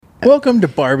Welcome to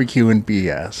Barbecue and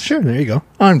BS. Sure, there you go.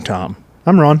 I'm Tom.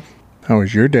 I'm Ron. How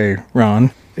was your day,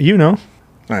 Ron? You know.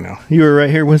 I know. You were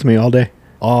right here with me all day.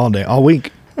 All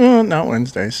week. Not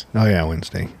Wednesdays. Oh, yeah,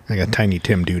 Wednesday. I got Tiny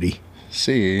Tim duty.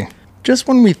 See, just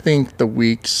when we think the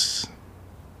weeks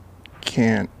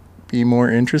can't be more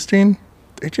interesting,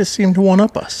 they just seem to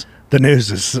one-up us. The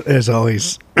news is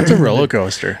always... It's a roller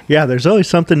coaster. Yeah, there's always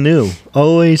something new.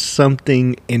 Always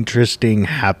something interesting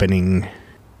happening.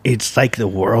 It's like the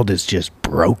world is just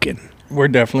broken. We're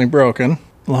definitely broken,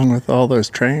 along with all those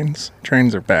trains.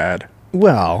 Trains are bad.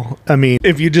 Well, I mean,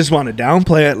 if you just want to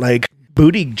downplay it like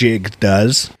Booty Jig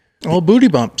does... All booty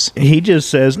bumps. He just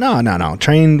says, no,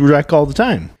 train wreck all the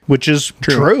time, which is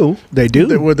true. They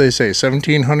do. What'd they say,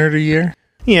 1,700 a year?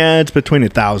 Yeah, it's between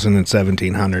 1,000 and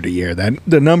 1,700 a year.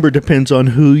 The number depends on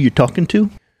who you're talking to.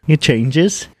 It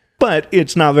changes. But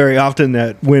it's not very often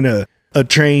that when a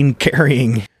train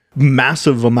carrying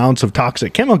massive amounts of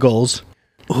toxic chemicals,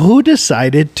 who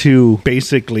decided to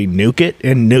basically nuke it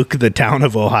and nuke the town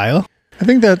of Ohio? I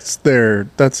think that's their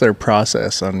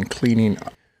process on cleaning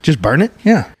up. Just burn it?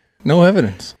 Yeah. No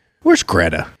evidence. Where's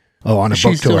Greta? Oh, on a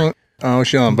book tour.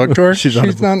 She's on a book tour? She's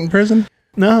not in prison?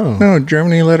 No. No,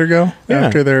 Germany let her go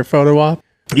after their photo op?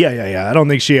 Yeah. I don't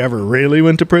think she ever really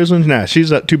went to prison. Nah,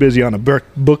 she's too busy on a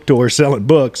book tour selling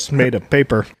books made of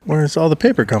paper. Where's all the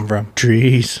paper come from?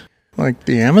 Trees. Like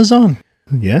the Amazon?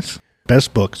 Yes.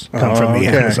 Best books come from the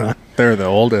Amazon. They're the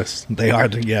oldest. They are,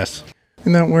 yes.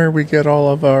 Isn't that where we get all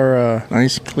of our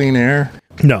nice clean air?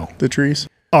 No. The trees?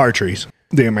 Our trees.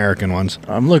 The American ones.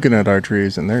 I'm looking at our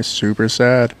trees and they're super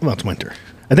sad. Well, it's winter.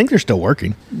 I think they're still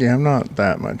working. Yeah, I'm not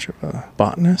that much of a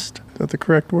botanist. Is that the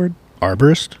correct word?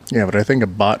 Arborist? Yeah, but I think a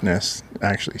botanist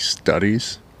actually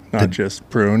studies, not just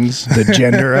prunes. The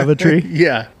gender of a tree?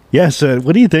 Yeah. Yes.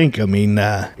 What do you think? I mean,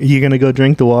 are you going to go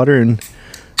drink the water in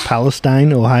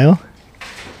Palestine, Ohio?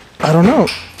 I don't know.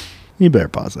 You better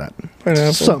pause that.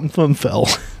 Pineapple. Something fun fell.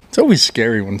 It's always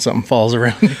scary when something falls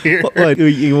around here. Well,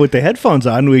 with the headphones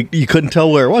on, you couldn't tell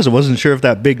where it was. I wasn't sure if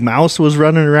that big mouse was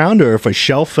running around or if a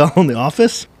shelf fell in the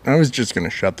office. I was just going to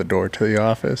shut the door to the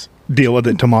office. Deal with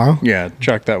it tomorrow? Yeah,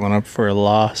 chalk that one up for a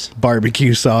loss.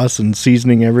 Barbecue sauce and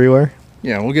seasoning everywhere?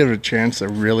 Yeah, we'll give it a chance to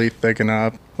really thicken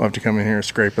up. We'll have to come in here and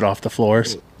scrape it off the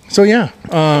floors. So yeah,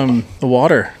 the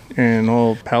water in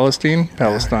old Palestine.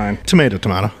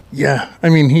 Tomato. Yeah, I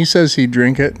mean, he says he'd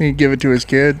drink it and he'd give it to his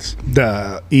kids.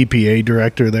 The EPA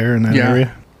director there in that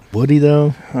area. Would he,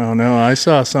 though? Oh, no, I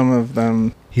saw some of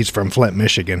them. He's from Flint,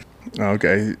 Michigan.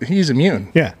 Okay, he's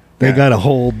immune. Yeah, they got a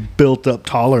whole built-up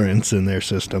tolerance in their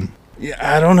system. Yeah,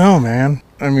 I don't know, man.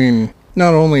 I mean,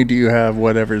 not only do you have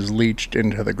whatever's leached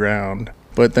into the ground,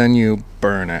 but then you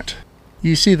burn it.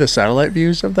 You see the satellite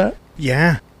views of that?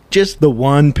 Yeah. Just the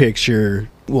one picture,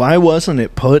 why wasn't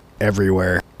it put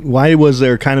everywhere? Why was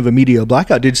there kind of a media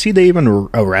blackout? Did you see they even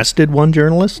arrested one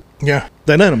journalist? Yeah.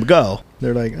 They let him go.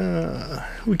 They're like,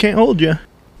 we can't hold you.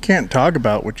 Can't talk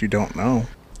about what you don't know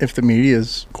if the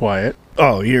media's quiet.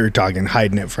 Oh, you're talking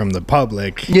hiding it from the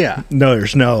public. Yeah. No,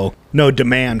 there's no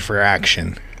demand for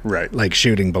action. Right. Like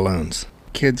shooting balloons.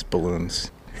 Kids' balloons.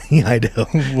 Yeah, I know.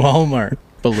 Walmart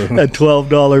balloon. A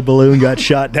 $12 balloon got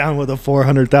shot down with a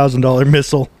 $400,000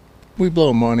 missile. We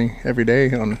blow money every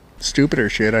day on stupider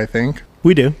shit, I think.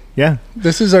 We do, yeah.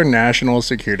 This is our national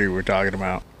security we're talking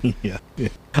about. Yeah.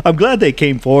 I'm glad they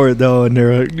came forward, though, and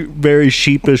they're very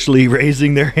sheepishly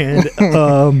raising their hand.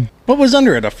 What was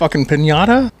under it? A fucking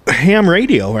piñata? Ham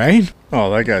radio, right?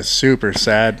 Oh, that guy's super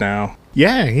sad now.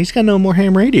 Yeah, he's got no more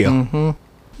ham radio.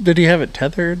 Mm-hmm. Did he have it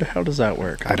tethered? How does that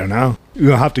work? I don't know.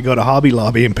 You'll have to go to Hobby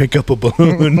Lobby and pick up a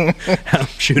balloon and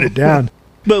shoot it down.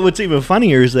 But what's even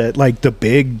funnier is that, like, the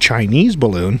big Chinese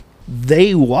balloon,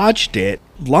 they watched it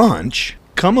launch,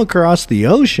 come across the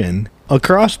ocean,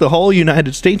 across the whole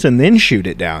United States, and then shoot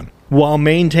it down, while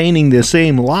maintaining the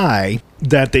same lie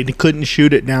that they couldn't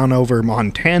shoot it down over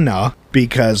Montana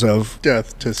because of...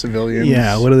 death to civilians.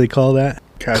 Yeah, what do they call that?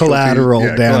 Collateral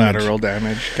damage. Collateral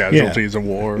damage. Casualties of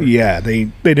war. Yeah, they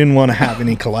didn't want to have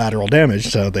any collateral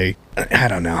damage, so they... I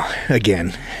don't know.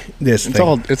 Again, it's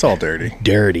all dirty.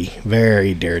 Dirty.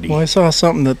 Very dirty. Well, I saw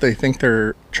something that they think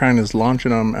China's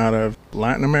launching them out of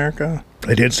Latin America.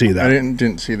 I did see that. I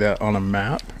didn't see that on a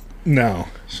map. No.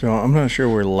 So I'm not sure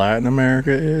where Latin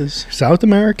America is. South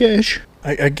America-ish?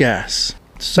 I guess.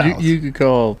 South. You could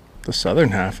call the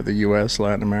southern half of the U.S.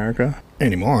 Latin America.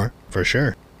 Anymore, for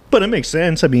sure. But it makes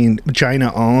sense. I mean,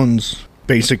 China owns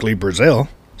basically Brazil,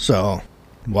 so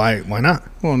why not?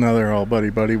 Well, now they're all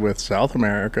buddy-buddy with South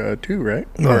America too, right?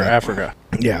 Or Africa.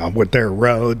 Yeah, with their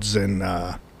roads and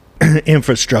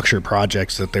infrastructure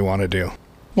projects that they want to do.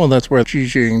 Well, that's where Xi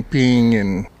Jinping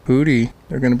and Hootie,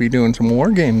 they're going to be doing some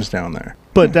war games down there.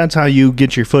 But that's how you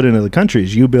get your foot into the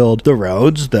countries. You build the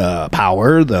roads, the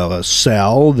power, the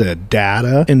cell, the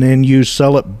data, and then you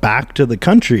sell it back to the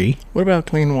country. What about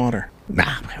clean water?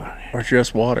 Nah, Or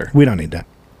just water? we don't need that.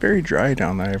 Very dry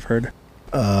down there, I've heard.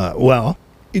 Well,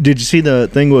 did you see the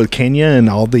thing with Kenya and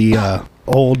all the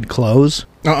old clothes?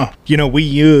 You know, we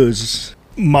use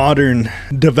modern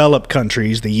developed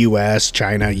countries, the US,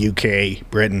 China, UK,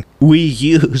 Britain. We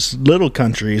use little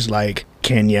countries like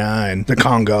Kenya and the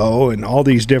Congo and all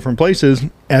these different places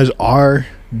as our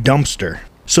dumpster.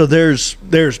 So there's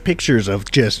pictures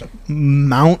of just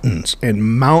mountains and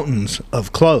mountains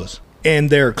of clothes.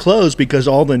 And they're clothes because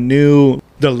all the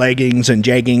leggings and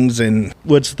jeggings and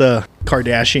what's the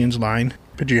Kardashians line?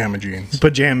 Pajama jeans.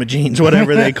 Pajama jeans,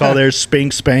 whatever they call their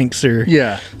Spanx or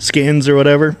Yeah. Skins or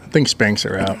whatever. I think Spanx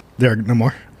are out. They're no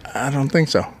more. I don't think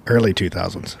so. Early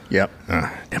 2000s. Yep.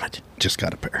 Damn it. Just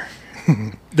got a pair.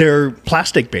 They're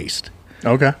plastic based.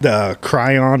 Okay. The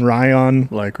Rayon,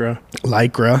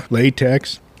 Lycra,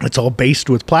 latex. It's all based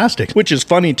with plastic, which is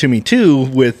funny to me too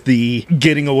with the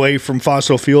getting away from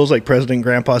fossil fuels like President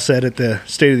Grandpa said at the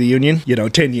State of the Union,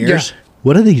 10 years. Yeah.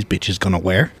 What are these bitches going to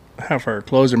wear? Half our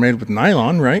clothes are made with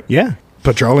nylon, right? Yeah,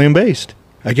 petroleum based.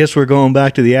 I guess we're going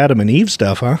back to the Adam and Eve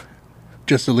stuff, huh?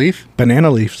 Just a leaf? Banana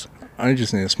leaves. I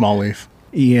just need a small leaf.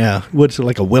 Yeah, what's it,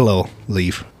 like a willow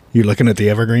leaf? You're looking at the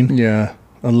evergreen? Yeah.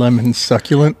 A lemon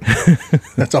succulent.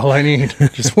 That's all I need.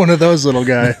 Just one of those little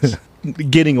guys.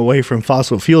 Getting away from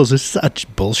fossil fuels is such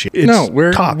bullshit. It's No,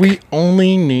 cock. we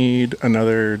only need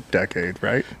another decade,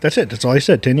 right? That's it. That's all I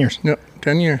said. 10 years. Yep,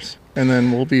 10 years. And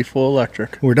then we'll be full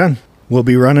electric. We're done. We'll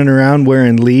be running around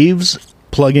wearing leaves,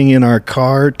 plugging in our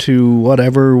car to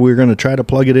whatever we're going to try to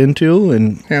plug it into,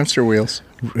 and Hamster wheels.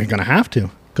 we're going to have to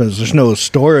because there's no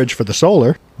storage for the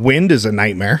solar. Wind is a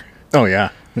nightmare. Oh, yeah.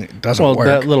 It doesn't Well, work.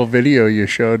 that little video you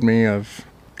showed me of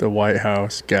the White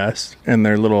House guests and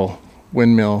their little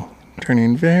windmill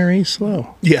turning very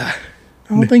slow. Yeah.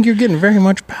 I don't think you're getting very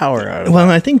much power out of it. Well,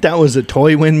 I think that was a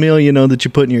toy windmill, that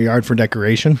you put in your yard for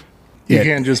decoration. You Yeah.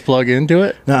 can't just plug into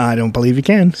it? No, I don't believe you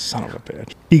can. Son of a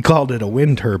bitch. He called it a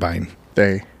wind turbine.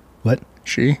 They. What?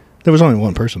 She? There was only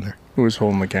one person there. Who was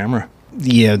holding the camera?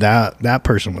 Yeah, that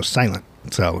person was silent.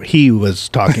 So he was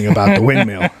talking about the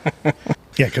windmill.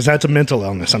 Yeah, because that's a mental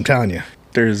illness, I'm telling you.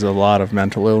 There's a lot of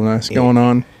mental illness going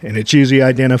on. And it's usually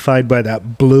identified by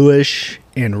that bluish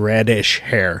and reddish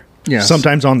hair. Yes.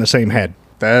 Sometimes on the same head.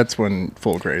 That's when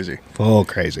full crazy. Full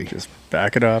crazy. Just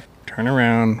back it up, turn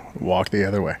around, walk the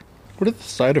other way. What are the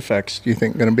side effects do you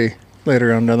think going to be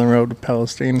later on down the road with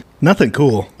Palestine? Nothing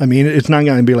cool. I mean, it's not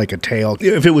going to be like a tail.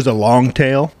 If it was a long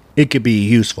tail, it could be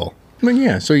useful. I mean,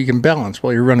 yeah, so you can balance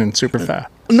while you're running super fast.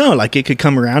 No, like it could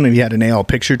come around and you had to nail a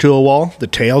picture to a wall. The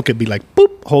tail could be like,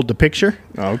 boop, hold the picture.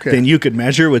 Okay. Then you could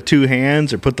measure with 2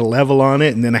 hands or put the level on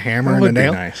it and then a hammer That and a would be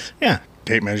nail. nice. Yeah,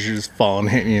 Tape measure just falling,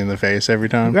 hitting you in the face every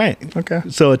time. right. Okay.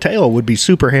 So a tail would be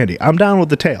super handy. I'm down with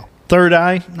the tail. Third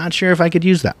eye, not sure if I could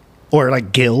use that. Or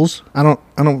like gills. I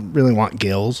don't really want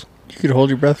gills. You could hold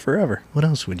your breath forever. What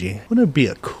else would you? Would it be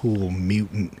a cool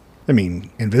mutant? I mean,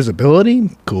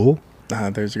 invisibility, cool.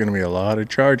 There's going to be a lot of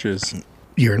charges.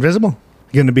 You're invisible.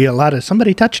 Going to be a lot of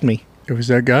somebody touched me, It was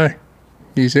that guy.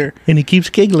 He's here. and he keeps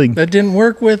giggling. That didn't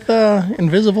work with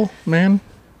Invisible Man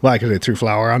Why? Because they threw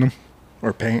flour on him.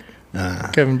 or paint.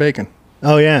 Kevin Bacon.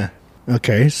 Oh yeah.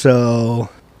 Okay, so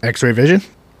X-ray vision,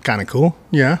 kind of cool.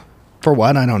 Yeah. For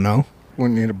what? I don't know.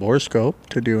 Wouldn't need a borescope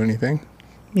to do anything.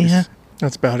 Yeah.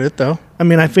 That's about it, though. I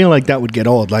mean, I feel like that would get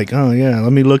old. Like, oh yeah,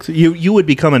 let me look. You would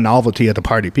become a novelty at the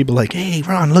party. People like, hey,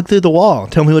 Ron, look through the wall.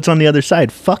 Tell me what's on the other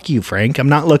side. Fuck you, Frank. I'm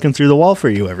not looking through the wall for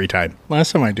you every time.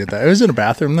 Last time I did that, it was in a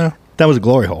bathroom, though. That was a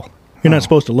glory hole. You're not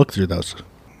supposed to look through those.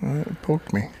 It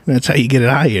poked me. That's how you get an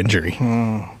eye injury.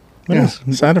 What Yeah, else?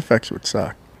 side effects would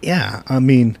suck. Yeah, I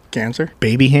mean, Cancer?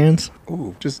 baby hands,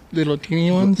 Ooh, just little teeny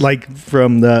ones? like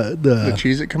from the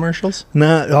Cheez-It commercials?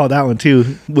 oh, that one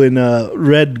too. When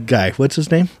red guy, what's his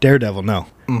name? Daredevil. No,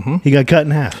 he got cut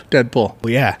in half. Deadpool.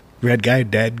 Well, yeah, red guy,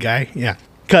 dead guy. Yeah,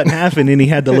 cut in half, and then he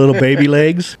had the little baby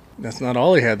legs. That's not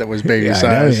all he had that was baby Yeah, I know,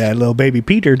 sized. he had little baby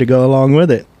Peter to go along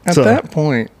with it. At So- that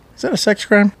point, is that a sex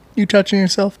crime? You touching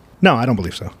yourself? no, I don't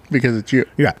believe so. Because it's you.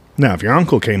 Yeah, now if your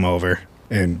uncle came over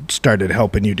and started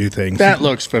helping you do things, That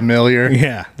looks familiar.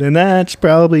 yeah, then that's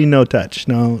probably no touch.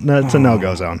 No, that's a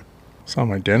no-go zone. Saw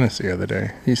my dentist the other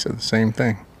day. He said the same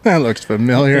thing. That looks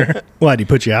familiar. Why, did he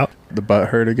put you out? The butt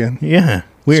hurt again. Yeah,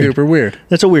 weird. Super weird.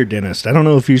 That's a weird dentist. I don't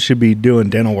know if you should be doing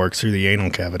dental work through the anal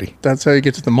cavity. That's how you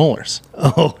get to the molars.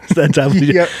 Oh, that's how.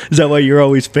 Yep. Is that why you're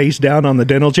always face down on the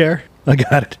dental chair? I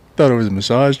got it. Thought it was a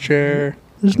massage chair.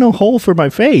 There's no hole for my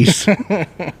face.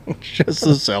 Just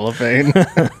the cellophane.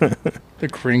 The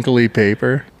crinkly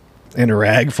paper. And a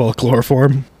rag full of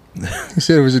chloroform. He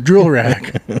said it was a drool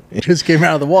rag. Just came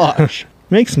out of the wash.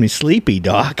 Makes me sleepy,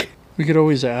 Doc. We could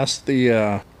always ask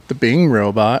the Bing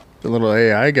robot, the little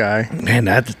AI guy, Man,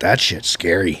 that shit's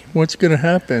scary. what's going to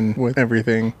happen with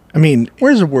everything? I mean,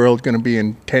 Where's the world going to be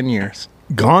in 10 years?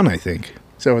 gone, I think.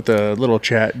 Is that what the little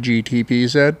chat GTP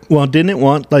said? Well, didn't it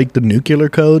want, like, the nuclear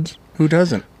codes? Who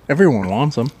doesn't? Everyone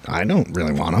wants them. I don't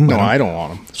really want them. No, I don't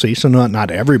want them. See, so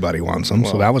not everybody wants them,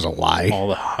 so Well, that was a lie. All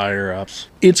the higher ups.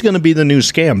 It's going to be the new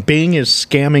scam. Bing is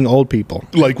scamming old people.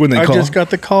 Like when they I call. just got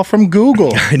the call from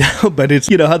Google. I know, but it's,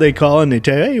 you know how they call and they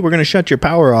tell you, hey, we're going to shut your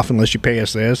power off unless you pay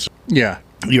us this. Yeah.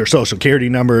 Your social security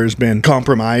number has been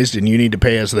compromised and you need to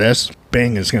pay us this.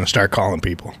 Bing is going to start calling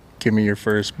people. Give me your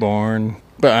firstborn.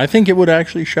 But I think it would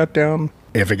actually shut down.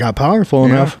 If it got powerful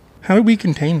Yeah. enough. How do we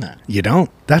contain that? You don't.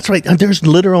 That's right. There's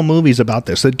literal movies about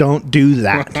this that don't do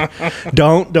that.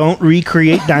 don't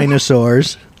recreate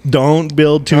dinosaurs. Don't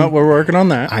build Oh, we're working on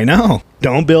that. I know.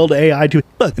 Don't build AI to.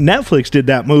 Look, Netflix did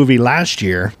that movie last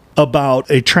year about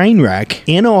a train wreck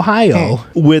in Ohio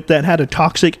that had a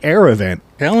toxic air event.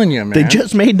 Telling you, man. They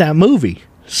just made that movie.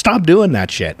 Stop doing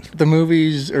that shit. The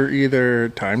movies are either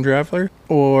time traveler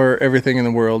or everything in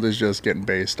the world is just getting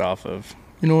based off of.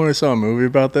 You know what? I saw a movie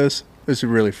about this. This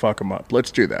would really fuck them up. Let's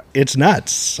do that. It's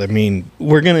nuts. I mean,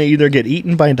 we're going to either get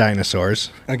eaten by dinosaurs,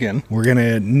 Again, we're going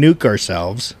to nuke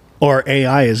ourselves, or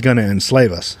AI is going to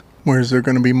enslave us. where's there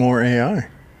going to be more AI?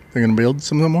 They're going to build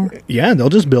some more? Yeah, they'll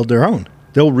just build their own.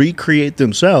 They'll recreate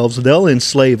themselves. They'll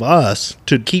enslave us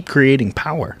to keep creating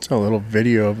power. Saw a little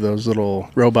video of those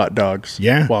little robot dogs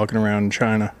Yeah. walking around in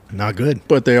China. Not good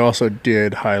But they also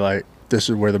did highlight this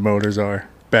is where the motors are.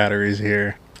 Batteries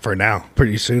here. for now.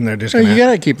 Pretty soon they're just So going you to...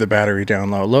 got to keep the battery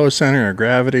down low. Low center of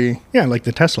gravity. Yeah, like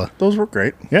the Tesla. Those work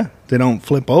great. Yeah, they don't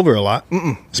flip over a lot.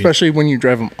 Especially when you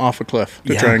drive them off a cliff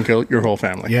to Yeah. try and kill your whole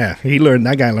family. Yeah,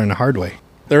 that guy learned the hard way.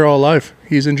 They're all alive.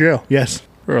 He's in jail Yes,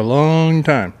 for a long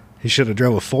time. he should have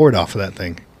drove a Ford off of that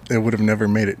thing. It would have never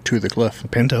made it to the cliff. A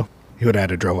Pinto. He would have had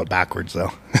to drove it backwards,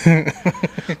 though.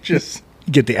 Just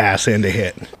Get the ass end to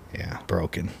hit. Yeah,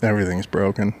 broken. everything's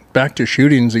broken. Back to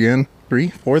shootings again. 3,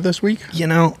 4 this week? You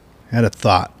know, I had a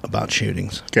thought about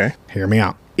shootings. Okay. Hear me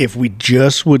out. If we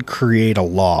just would create a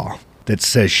law that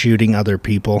says shooting other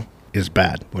people is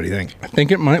bad, what do you think? I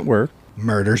think it might work.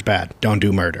 Murder's bad. Don't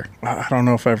do murder. I don't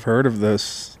know if I've heard of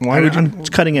this. Why would you? It's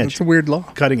cutting edge. It's a weird law.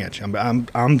 Cutting edge.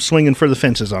 I'm swinging for the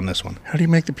fences on this one. How do you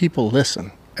make the people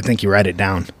listen? I think you write it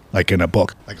down like in a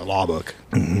book, like a law book.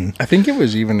 I think it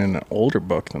was even in an older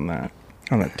book than that.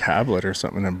 On a tablet or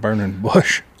something in a burning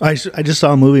bush. I just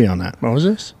saw a movie on that.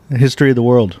 Moses? The History of the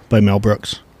World by Mel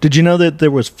Brooks. Did you know that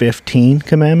there was 15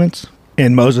 commandments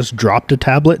and Moses dropped a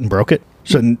tablet and broke it?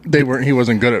 So He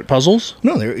wasn't good at puzzles?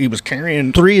 no, he was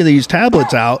carrying 3 of these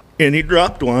tablets out and he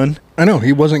dropped one. I know,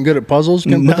 he wasn't good at puzzles.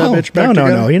 Couldn't put that bitch back No.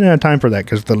 together? He didn't have time for that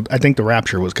because I think the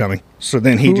rapture was coming. So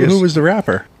then Who was the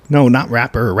rapper? No, not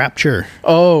rapper, rapture.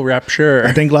 Oh, Rapture.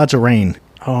 I think lots of rain.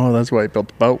 Oh, that's why he built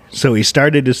the boat. So he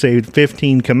started to say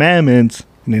 15 commandments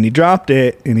and then he dropped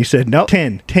it and he said, no,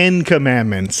 10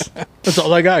 commandments. That's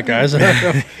all I got, guys.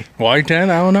 Why 10?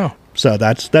 I don't know. So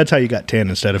that's how you got 10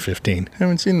 instead of 15.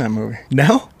 Haven't seen that movie.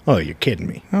 No? Oh, you're kidding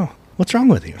me. Oh, What's wrong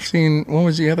with you? seen, what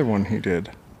was the other one he did?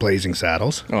 Blazing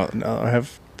Saddles. Oh, no, I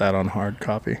have that on hard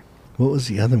copy. What was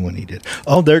the other one he did?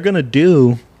 Oh, they're going to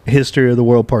do History of the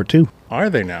World Part 2. Are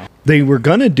they now? They were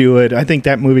going to do it. I think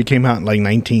that movie came out in like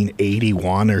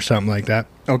 1981 or something like that.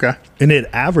 Okay. And it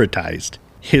advertised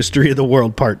History of the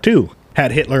World Part 2.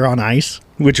 Had Hitler on ice,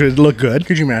 which would look good.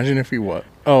 Could you imagine if he what?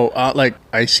 Oh, like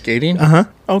ice skating? Uh-huh.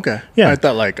 Okay. Yeah. I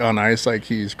thought like on ice, like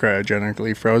he's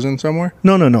cryogenically frozen somewhere.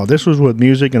 No. This was with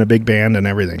music and a big band and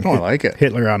everything. Oh, I like it.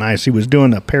 Hitler on ice. He was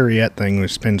doing a pirouette thing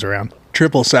which spins around.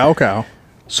 Triple sow cow.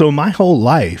 So my whole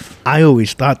life, I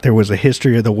always thought there was a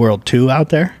History of the World 2 out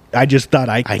there. I just thought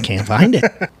I can't find it.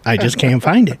 I just can't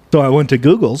find it. So I went to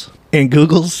Google's, and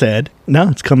Google said, no,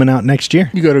 it's coming out next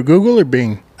year. You go to Google or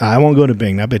Bing? I won't go to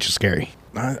Bing. That bitch is scary.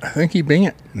 I think you Bing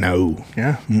it. No.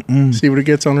 Yeah. See what it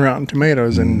gets on Rotten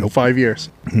Tomatoes in 5 years.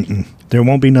 There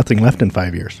won't be nothing left in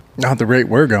 5 years. Not the rate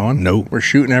we're going. Nope. We're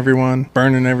shooting everyone,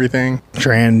 burning everything.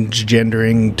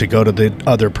 Transgendering to go to the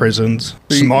other prisons.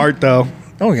 Smart, though.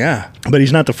 Oh, yeah. But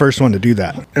he's not the first one to do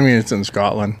that. I mean, it's in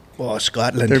Scotland. Well,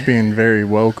 Scotland. They're being very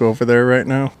woke over there right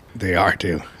now. They are,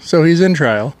 too. So he's in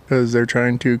trial because they're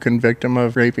trying to convict him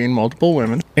of raping multiple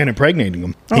women. And impregnating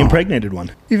them. He Oh. impregnated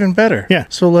one. Even better. Yeah.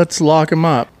 So let's lock him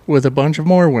up with a bunch of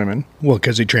more women. Well,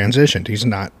 because he transitioned. He's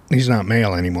not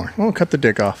male anymore. Well, cut the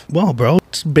dick off. Well, bro,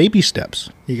 it's baby steps.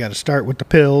 You got to start with the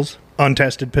pills.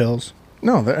 Untested pills.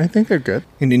 No, I think they're good.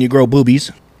 And then you grow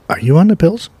boobies. Are you on the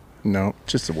pills? No,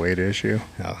 just a weight issue.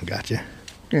 Oh, gotcha.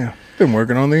 Yeah, been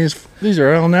working on these. These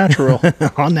are all natural.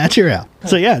 All natural.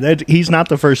 So yeah, he's not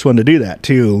the first one to do that,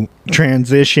 to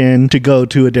transition to go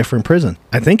to a different prison.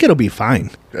 I think it'll be fine.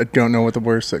 I don't know what the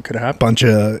worst that could happen. Bunch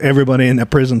of everybody in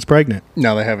that prison's pregnant.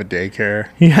 Now they have a daycare.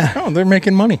 Yeah. Oh, they're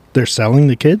making money. They're selling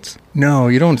the kids? No,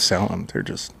 you don't sell them. They're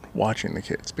just watching the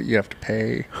kids, but you have to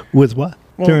pay. With what?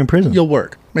 They're in prison. You'll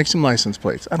work. Make some license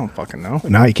plates. I don't fucking know.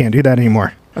 No, you can't do that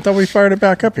anymore. I thought we fired it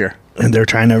back up here. And they're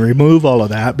trying to remove all of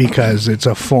that because it's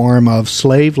a form of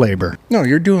slave labor. No,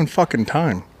 you're doing fucking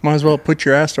time. Might as well put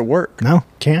your ass to work. No,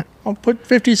 can't. I'll put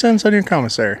 50 cents on your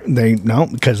commissary. No,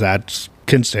 because that's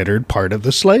considered part of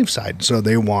the slave side. So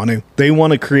they want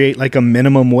to create like a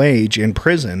minimum wage in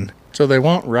prison. So they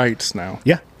want rights now.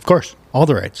 Yeah, of course. All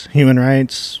the rights. Human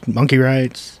rights, monkey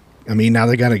rights. I mean, now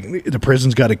the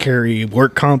prison's got to carry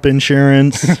work comp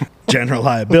insurance, general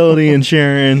liability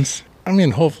insurance. I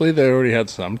mean, hopefully they already had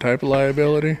some type of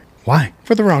liability. Why?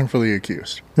 For the wrongfully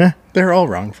accused. Eh, They're all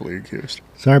wrongfully accused.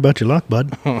 sorry about your luck,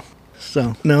 bud.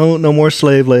 So, no more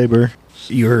slave labor.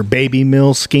 Your baby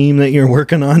mill scheme that you're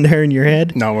working on there in your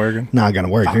head? Not working. Not going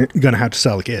to work. You're going to have to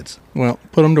sell the kids. Well,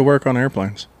 put them to work on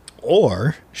airplanes.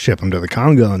 Or ship them to the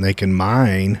Congo and they can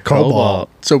mine cobalt.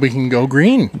 So we can go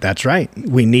green. That's right.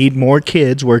 We need more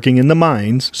kids working in the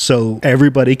mines so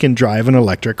everybody can drive an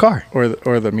electric car. Or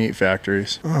the meat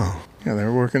factories. Oh. Yeah, they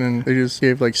were working in, they just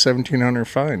gave like 1,700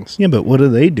 fines Yeah, but what are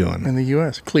they doing? in the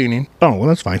U.S. Cleaning. Oh, well,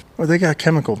 that's fine. Or they got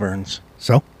chemical burns.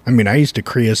 So, I mean, I used to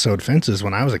creosote fences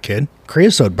when I was a kid.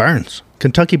 Creosote burns.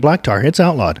 Kentucky black tar, it's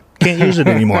outlawed. Can't use it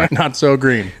anymore. Not so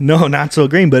green. No, not so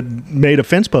green, but made a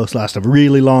fence post last a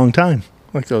really long time.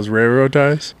 Like those railroad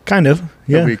ties. Kind of, That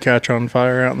yeah. we catch on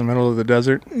fire out in the middle of the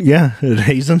desert. Yeah, at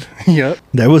Hazen. Yep.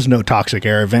 There was no toxic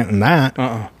air event in that.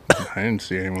 I didn't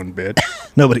see anyone bitch.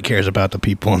 Nobody cares about the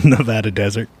people in Nevada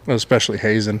desert. Especially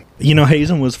Hazen. You know,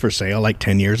 Hazen was for sale like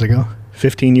 10 years ago,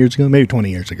 15 years ago, maybe 20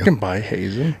 years ago. You can buy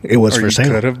Hazen. It was Or for you sale.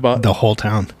 could have bought. The whole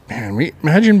town. Man,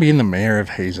 imagine being the mayor of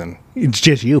Hazen. It's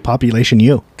just you, population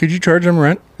you. Could you charge them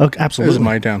rent? Oh, This absolutely. is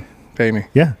my town. Pay me.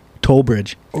 Yeah, toll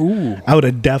bridge. Ooh. I would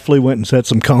have definitely went and set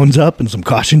some cones up and some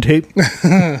caution tape.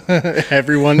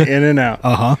 Everyone in and out.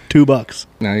 $2.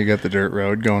 Now you got the dirt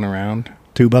road going around.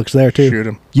 $2 there too. Shoot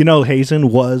 'em. You know, Hazen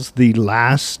was the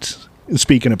last.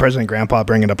 Speaking of President Grandpa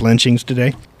bringing up lynchings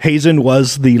today, Hazen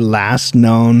was the last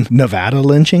known Nevada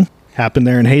lynching. Happened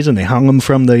there in Hazen. They hung him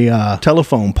from the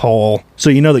telephone pole. So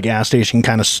you know the gas station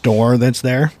kind of store that's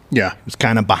there? Yeah. It's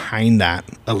kind of behind that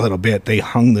a little bit. They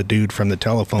hung the dude from the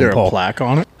telephone There pole. a plaque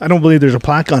on it? I don't believe there's a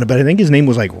plaque on it, but I think his name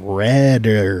was like Red,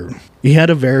 or he had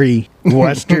a very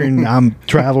Western, I'm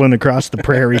traveling across the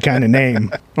prairie kind of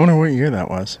name. I wonder what year that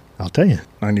was. I'll tell you.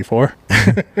 94?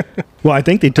 Well, I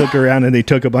think they took around and they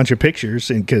took a bunch of pictures,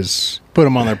 and because Put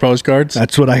them on their postcards?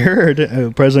 that's what I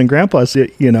heard. President Grandpa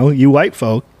said, you know, you white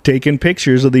folk taking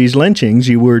pictures of these lynchings,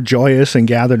 you were joyous and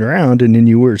gathered around, and then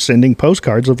you were sending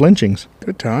postcards of lynchings.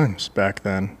 Good times back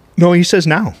then. No, he says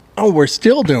now. Oh, we're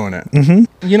still doing it. Mm-hmm.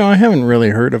 You know, I haven't really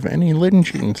heard of any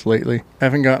lynchings lately. I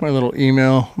haven't got my little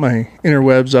email, my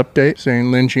interwebs update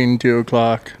saying lynching 2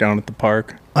 o'clock down at the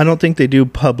park. I don't think they do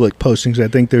public postings. I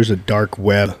think there's a dark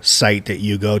web site that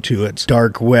you go to. It's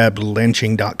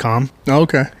darkweblynching.com.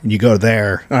 Okay. You go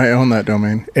there, I own that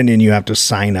domain. and then you have to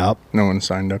sign up. No one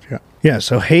signed up yet. Yeah,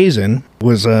 so Hazen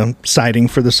was a siding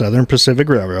for the Southern Pacific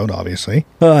Railroad, obviously.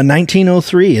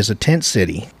 1903 is a tent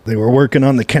city. They were working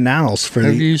on the canals for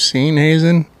Have the... you seen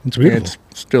Hazen? It's beautiful.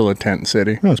 It's still a tent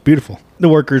city. Oh, it's beautiful. The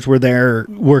workers were there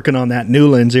working on that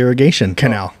Newlands irrigation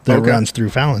canal that okay. runs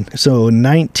through Fallon. So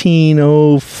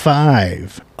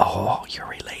 1905. Oh, you're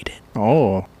related.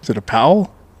 Oh, is it a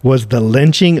Powell? Was the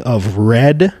lynching of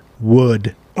Red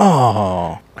Wood.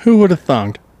 Oh, who would have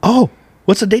thunk? Oh,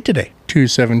 what's the date today?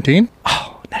 2/17?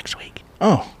 Oh, next week.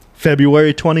 Oh,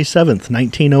 February 27th,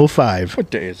 1905. what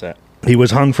day is that? He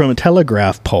was hung from a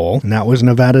telegraph pole, and that was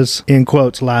Nevada's, in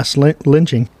quotes, last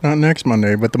lynching. Not next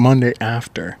Monday, but the Monday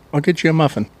after. I'll get you a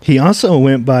muffin. He also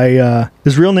went by,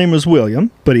 his real name was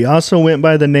William, but he also went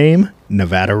by the name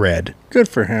Nevada Red. Good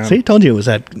for him. See, I told you it was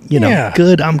that, Yeah.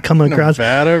 good I'm coming across.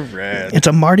 Nevada Red. It's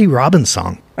a Marty Robbins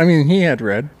song. I mean, he had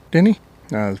red, didn't he?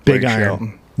 No, it was Big Blake Iron.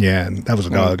 Shelton. Yeah, that was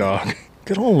a No, dog. dog.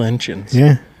 Good old lynchings.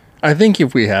 Yeah, I think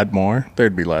if we had more,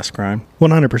 there'd be less crime.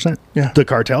 100%. Yeah. The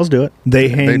cartels do it. They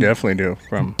hang. They definitely do.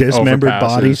 From Dismembered overpasses,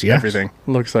 bodies, yes. everything.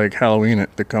 Looks like Halloween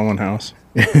at the Cohen house.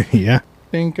 Yeah. I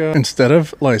think instead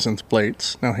of license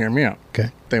plates, now hear me out.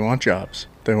 Okay. They want jobs.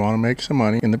 They want to make some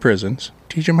money in the prisons.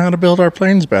 Teach them how to build our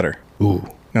planes better. Ooh.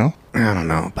 No? I don't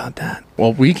know about that.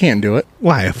 Well, we can't do it.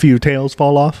 Why? A few tails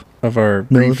fall off? of our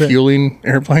Middle of it. refueling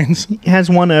airplanes. Has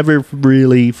one ever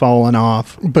really fallen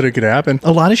off? But it could happen.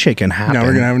 A lot of shit can happen. Now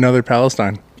we're going to have another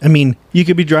Palestine. I mean, you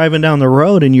could be driving down the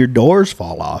road and your doors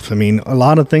fall off. I mean, a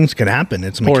lot of things could happen.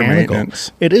 It's Poor mechanical.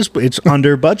 maintenance. It's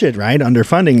under budget, right? Under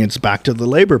funding. It's back to the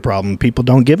labor problem. People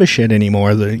don't give a shit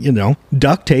anymore.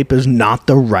 Duct tape is not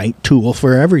the right tool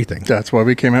for everything. That's why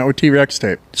we came out with T-Rex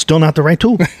tape. Still not the right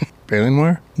tool. Baling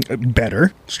wire?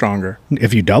 Better Stronger.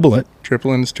 if you double it.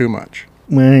 Tripling's too much.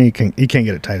 Well, you can't get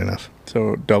it tight enough.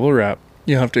 So double wrap.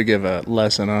 You'll have to give a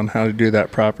lesson on how to do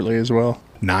that properly as well.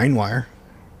 9-wire,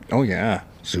 Oh, yeah.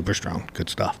 super strong, good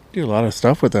stuff. Do a lot of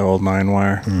stuff with the old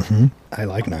 9-wire. I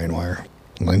like 9-wire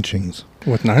lynchings.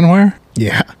 With 9-wire?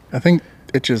 Yeah, I think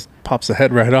it just pops the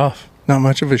head right off. Not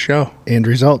much of a show. end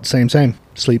result, same.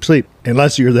 Sleep.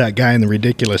 Unless you're that guy in the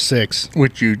Ridiculous Six.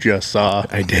 Which you just saw.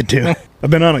 I did too. I've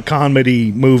been on a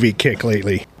comedy movie kick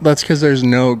lately. That's because there's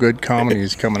no good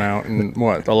comedies coming out in,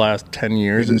 the last 10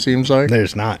 years, it seems like?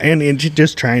 There's not. And it's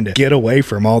just trying to get away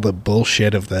from all the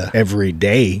bullshit of the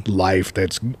everyday life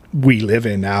that's we live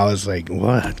in now is like,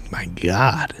 what? My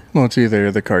God. Well, it's either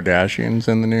the Kardashians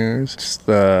in the news, it's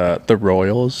the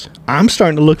royals. I'm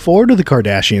starting to look forward to the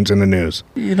Kardashians in the news.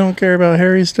 You don't care about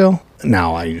Harry still?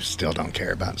 No, I still don't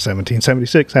care about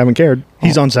 1776. Haven't cared.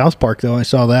 He's on South Park, though. I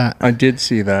saw that. I did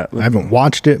see that. I haven't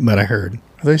watched it, but I heard.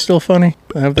 Are they still funny?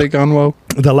 Have they gone woke?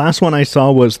 The last one I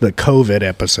saw was the COVID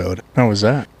episode. How was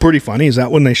that? Pretty funny. Is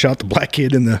that when they shot the black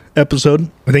kid in the episode?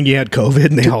 I think he had COVID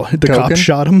and the Token? cops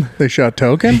shot him. They shot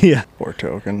Token? Yeah. Poor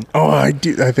Token. Oh, I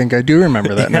think I do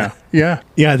remember that now. Yeah.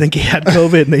 Yeah, I think he had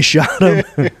COVID and they shot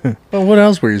him. Well, what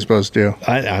else were you supposed to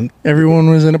do? Everyone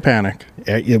was in a panic.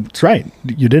 It's right.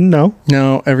 You didn't know?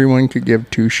 No, everyone could give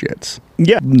two shits.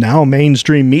 Yeah. Now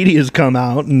mainstream media's come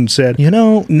out and said,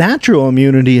 natural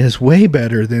immunity is way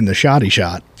better than the shoddy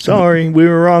shot. Sorry, we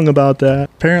were wrong about that.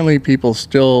 Apparently, people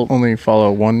still only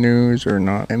follow one news or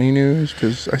not any news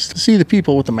because I still see the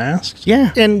people with the masks.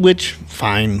 Yeah. And which,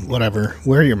 fine, whatever.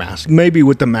 Wear your mask. Maybe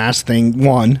with the mask thing,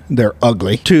 1, they're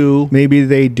ugly. 2, maybe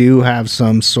they do have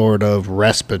some sort of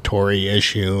respiratory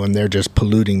issue and they're just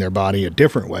polluting their body a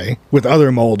different way with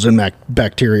other molds and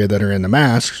bacteria that are in the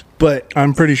masks. But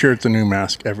I'm pretty sure it's a new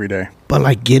mask every day.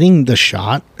 like getting the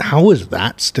shot, how is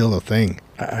that still a thing?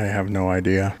 I have no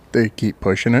idea. They keep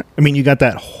pushing it. I mean, you got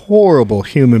that horrible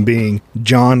human being,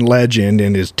 John Legend,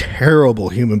 and his terrible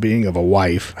human being of a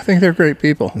wife. I think they're great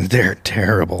people. They're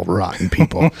terrible, rotten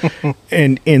people.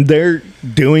 and they're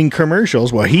doing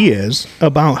commercials, well, he is,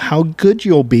 about how good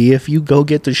you'll be if you go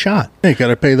get the shot. They got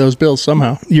to pay those bills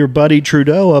somehow. Your buddy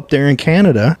Trudeau up there in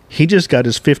Canada, he just got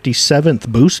his 57th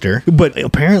booster. But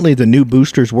apparently the new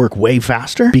boosters work way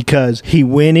faster because he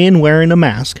went in wearing a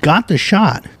mask, got the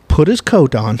shot, put his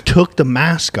coat on, took the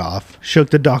mask off, shook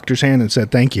the doctor's hand and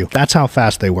said, thank you. That's how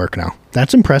fast they work now.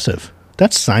 That's impressive.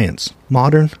 That's science.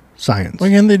 Modern science. Why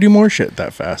can't they do more shit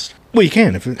that fast? Well, you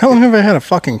can. How long have I had a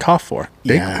fucking cough for?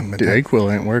 Yeah, but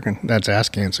Dayquil ain't working. that's ass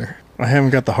cancer. I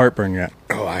haven't got the heartburn yet.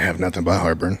 Oh, I have nothing but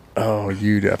heartburn. Oh,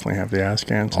 you definitely have the ass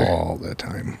cancer. All the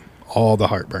time. All the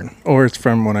heartburn. Or it's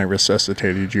from when I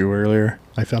resuscitated you earlier.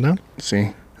 I fell down?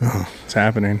 See? It's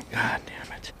happening. God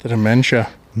damn it. The dementia.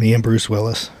 Me and Bruce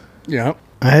Willis. Yep.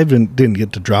 I didn't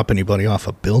get to drop anybody off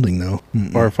a building, though.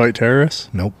 Or fight terrorists.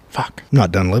 Nope. Fuck.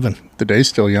 Not done living. The day's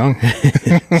still young.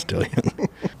 Still young.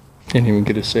 Didn't even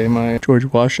get to say my George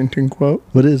Washington quote.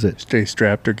 What is it? Stay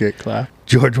strapped or get clapped.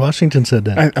 George Washington said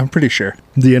that. I'm pretty sure.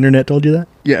 The internet told you that?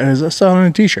 Yeah, I saw it on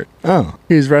a t-shirt. Oh.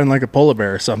 He's riding like a polar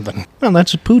bear or something. Well,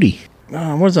 that's a pootie.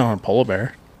 What is it on a polar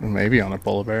bear? Maybe on a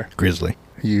polar bear. Grizzly.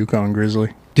 A Yukon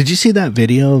grizzly. Did you see that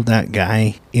video of that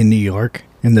guy in New York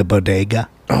in the bodega?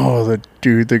 Oh, the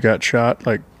dude that got shot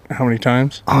like how many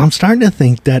times? Oh, I'm starting to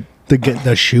think that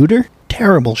the shooter,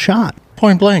 terrible shot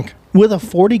Point blank. with a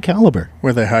 .40 caliber.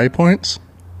 Were they high points?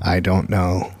 I don't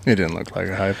know. It didn't look like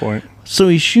a high point. So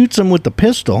he shoots him with the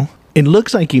pistol. It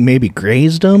looks like he maybe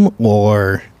grazed him,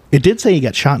 or it did say he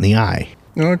got shot in the eye,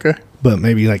 Okay. but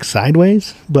maybe like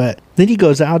sideways. But then he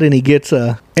goes out and he gets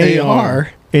a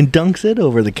AR and dunks it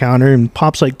over the counter and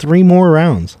pops like 3 more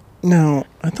rounds. No,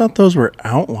 I thought those were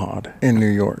outlawed in New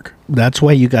York. That's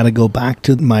why you got to go back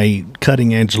to my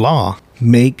cutting edge law.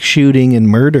 Make shooting and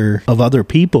murder of other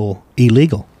people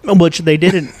illegal. Which they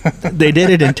did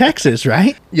it in Texas,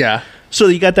 right? Yeah. So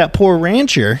you got that poor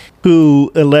rancher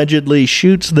who allegedly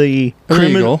shoots the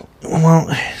criminal. Illegal.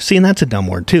 Well, see, and that's a dumb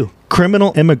word too.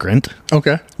 Criminal immigrant,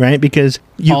 Okay. right? Because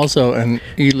Also an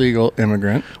illegal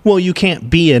immigrant. you can't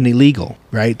be an illegal,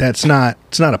 right? It's not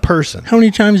a person. How many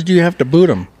times do you have to boot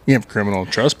them? You have criminal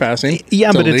trespassing. Yeah,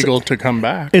 it's but it's- illegal to come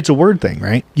back. It's a word thing,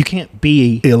 right? You can't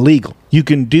be illegal. You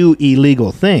can do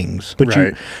illegal things, but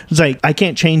Right. it's like I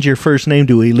can't change your first name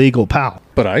to illegal pal.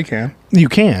 But I can. You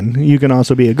can. You can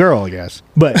also be a girl, I guess.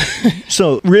 But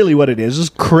so really, what it is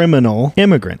criminal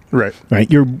immigrant, Right.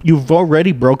 right? You've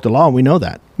already broke the law. We know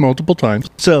that. Multiple times.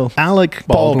 So Alec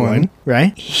Baldwin, Baldwin.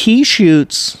 right? He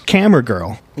shoots Camera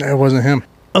Girl. It wasn't him.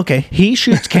 Okay, he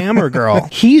shoots Camera Girl.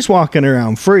 He's walking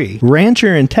around free.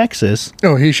 Rancher in Texas.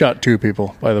 Oh, he shot 2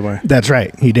 people, by the way. That's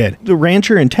right, he did. The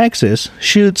rancher in Texas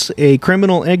shoots a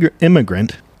criminal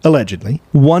immigrant, allegedly,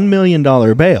 $1 million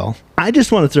bail. I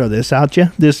just want to throw this out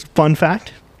you, this fun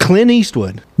fact. Clint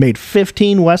Eastwood made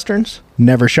 15 Westerns,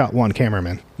 never shot one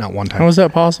cameraman, not one How time. is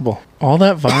that possible? All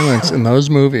that violence in those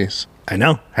movies. I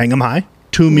know, hang 'em high.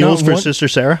 2 mules for what- Sister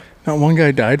Sarah. Not one guy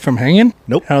died from hanging?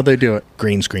 Nope. How'd they do it?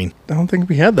 Green screen, I don't think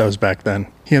we had those back then.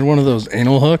 He had one of those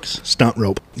anal hooks. stunt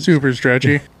rope. Super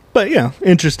stretchy. But yeah,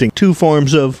 interesting. 2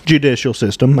 forms of judicial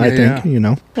system, I think, Yeah. you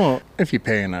know. Well, if you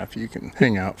pay enough, you can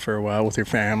hang out for a while with your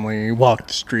family, walk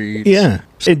the streets. Yeah.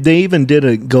 They even did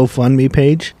a GoFundMe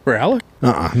page. For Alec?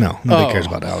 No. Nobody Oh. cares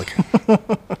about Alec.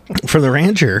 For the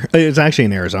rancher, it's actually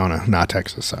in Arizona, not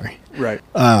Texas, sorry. Right.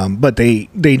 But they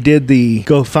did the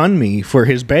GoFundMe for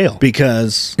his bail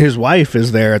because his wife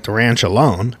is there at the ranch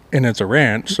alone. And it's a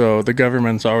ranch, so the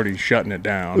government's already shutting it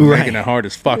down, Right. making it hard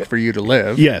as fuck for you to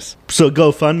live. Yes. So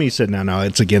GoFundMe said, no,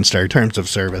 it's against our terms of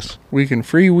service. We can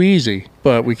free Wheezy,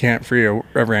 but we can't free a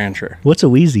rancher. What's a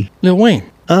Wheezy? Lil Wayne.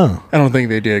 Oh, I don't think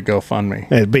they did GoFundMe.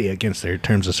 it'd be against their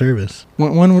terms of service.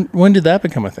 When did that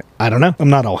become a thing? I don't know. I'm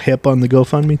not all hip on the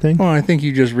GoFundMe thing. Well, I think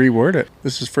you just reword it.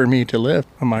 This is for me to live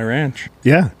on my ranch.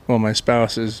 Yeah. Well, my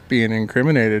spouse is being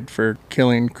incriminated for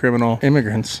killing criminal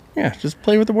immigrants. Yeah, just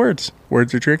play with the words.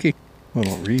 Words are tricky.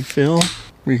 Little refill.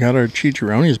 We got our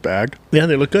chicharrones bagged. Yeah,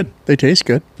 they look good. They taste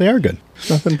good. They are good.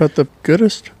 Nothing but the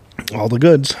goodest. All the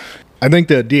goods. I think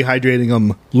the dehydrating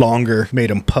them longer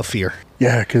made them puffier.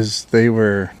 Yeah, because they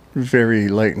were very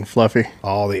light and fluffy.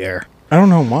 All the air. I don't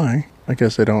know why. I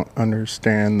guess I don't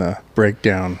understand the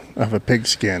breakdown of a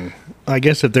pigskin. I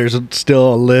guess if there's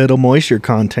still a little moisture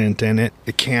content in it,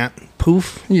 it can't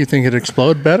poof. You think it'd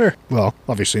explode better? Well,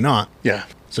 obviously not. Yeah.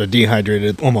 So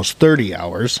dehydrated almost 30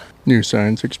 hours. New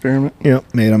science experiment.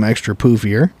 Yep, made them extra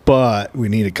poofier, but we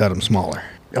need to cut them smaller.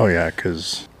 Oh, yeah,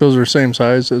 because those are same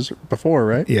size as before,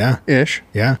 right? Yeah, Ish.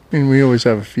 yeah. I mean, we always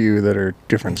have a few that are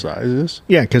different sizes.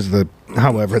 Yeah, because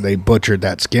however they butchered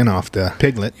that skin off the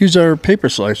piglet, Use our paper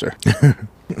slicer.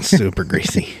 it's super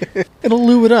greasy. It'll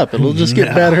lube it up. It'll just get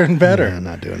No. better and better. Yeah, I'm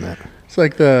not doing that. It's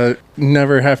like the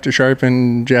never have to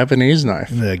sharpen Japanese knife.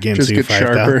 The Just Ginsu get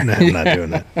 5000. No, I'm Yeah. not doing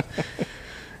that.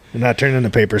 I'm not turning the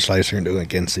paper slicer into a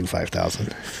Ginsu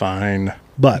 5000. Fine.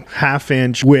 But 1/2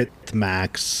 inch width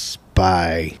max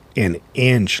by 1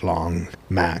 inch long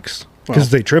max. Because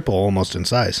Well. they triple almost in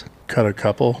size. Cut a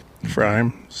couple, fry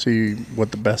 'em, see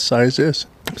what the best size is.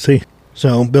 See?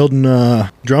 So building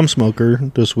a drum smoker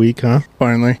this week, huh?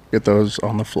 Finally, get those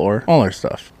on the floor. All our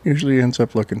stuff usually ends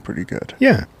up looking pretty good.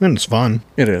 Yeah, and it's fun.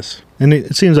 It is. And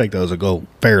it seems like those will go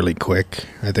fairly quick,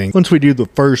 I think. Once we do the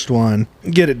first one,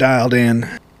 get it dialed in.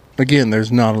 Again,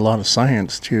 there's not a lot of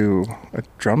science to a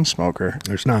drum smoker.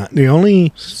 There's not. The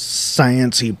only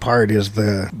sciencey part is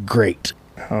the grate.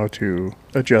 How to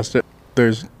adjust it.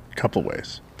 There's a couple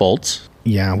ways. Bolts.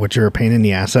 Yeah, which are a pain in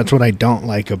the ass. That's what I don't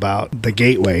like about the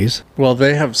gateways, Well,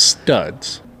 they have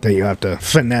studs. that you have to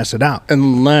finesse it out.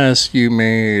 Unless you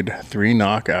made 3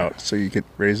 knockouts, so you could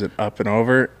raise it up and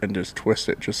over and just twist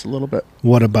it just a little bit.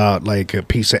 What about like a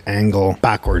piece of angle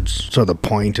backwards so the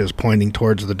point is pointing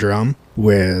towards the drum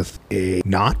with a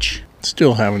notch?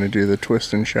 Still having to do the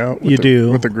twist and shout. You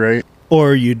do. With the grate.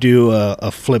 Or you do a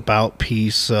flip out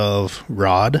piece of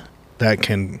rod that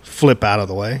can flip out of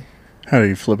the way. How do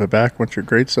you flip it back once your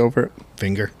grate's over it?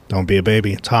 Finger. Don't be a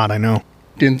baby. It's hot, I know.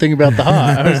 Didn't think about the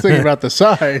hot. I was thinking about the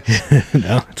size.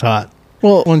 No, it's hot.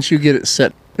 Well, once you get it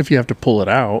set, if you have to pull it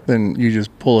out, then you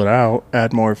just pull it out,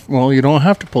 add more. Well, you don't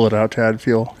have to pull it out to add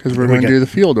fuel because we're We going to got- do the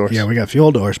fuel doors. Yeah, we got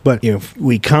fuel doors, but if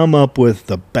we come up with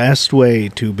the best way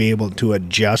to be able to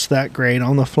adjust that grade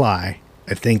on the fly,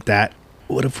 I think that,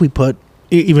 what if we put,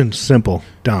 even simple,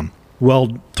 dumb,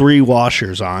 weld 3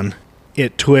 washers on,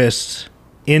 it twists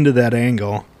into that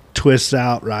angle, twists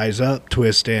out, rise up,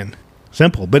 twist in.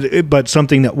 Simple, but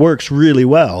something that works really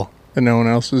well. And no one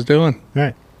else is doing.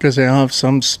 Right. Because they have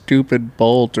some stupid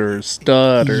bolt or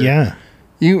stud or. Yeah.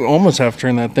 You almost have to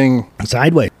turn that thing.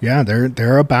 Sideways. Yeah,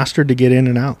 they're a bastard to get in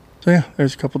and out. So, yeah,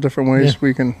 there's a couple different ways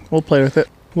we'll play with it.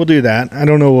 We'll do that. I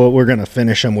don't know what we're going to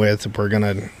finish them with, if we're going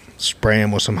to spray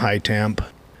them with some high temp.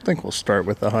 I think we'll start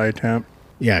with the high temp.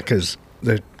 Yeah, because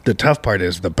the The tough part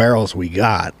is the barrels we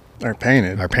got Are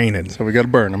painted. are painted. So we got to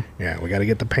burn them. Yeah, we got to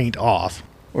get the paint off.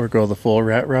 Or go the full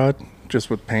rat rod, just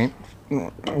with paint.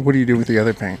 What do you do with the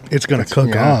other paint? It's going to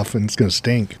cook off and it's going to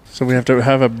stink. So we have to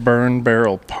have a burn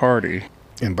barrel party.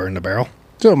 And burn the barrel?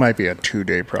 So it might be a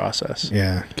 2-day process.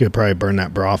 Yeah, could probably burn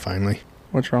that bra finally.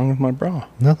 What's wrong with my bra?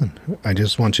 Nothing. I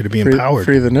just want you to be empowered.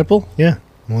 Free the nipple? Yeah,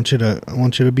 I want you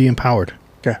to be empowered.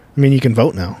 Okay. I mean, you can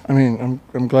vote now. I mean,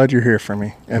 I'm glad you're here for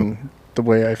me and the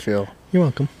way I feel You're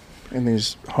welcome. in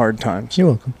these hard times. You're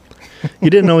welcome. You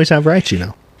didn't always have rights, you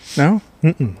know. No?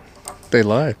 Mm-mm. They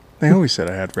lied. They always said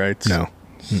I had rights. No.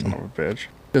 Son of a bitch.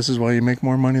 This is why you make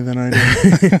more money than I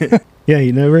do. Yeah,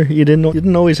 you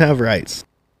didn't always have rights.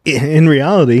 In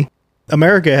reality,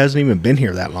 America hasn't even been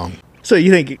here that long. So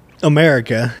you think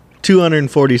America,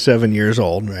 247 years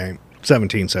old, right?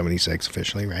 1776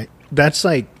 officially, right? That's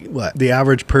like what? The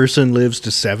average person lives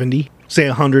to 70, say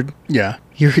 100. Yeah.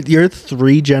 You're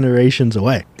 3 generations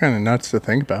away. Kind of nuts to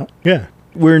think about. Yeah.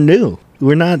 We're new.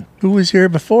 We're not Who was here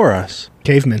before us?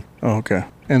 cavemen. Oh, okay.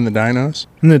 And the dinos?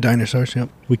 And the dinosaurs, yep.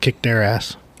 We kicked their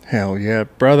ass. Hell yeah,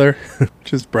 brother.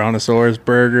 Just Brontosaurus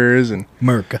burgers and...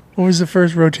 America. What was the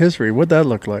first rotisserie? What'd that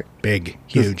look like? Big.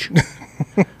 Huge.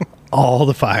 All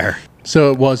the fire.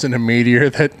 So it wasn't a meteor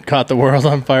that caught the world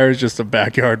on fire. It was just a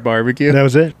backyard barbecue. That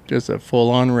was it. Just a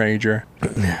full-on rager.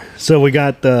 So we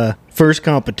got the first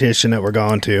competition that we're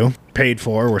going to. Paid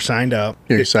for. We're signed up.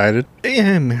 You excited?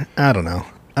 Yeah, man, I don't know.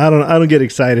 I don't get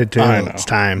excited till I know. it's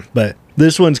time. But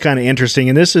this one's kind of interesting,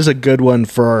 and this is a good one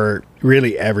for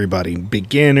really everybody.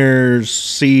 Beginners,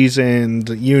 seasoned,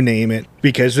 you name it.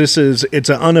 Because it's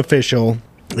an unofficial.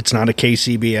 It's not a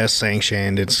KCBS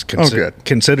sanctioned. It's good.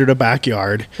 considered a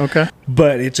backyard. Okay.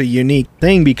 But it's a unique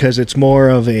thing because it's more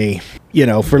of a,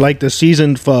 for like the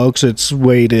seasoned folks, it's a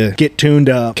way to get tuned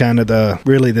up, kind of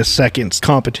the second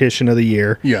competition of the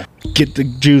year. Yeah. Get the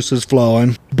juices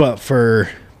flowing. But for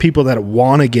people that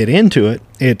want to get into it,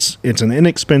 it's an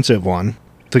inexpensive one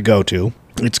to go to.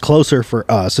 It's closer for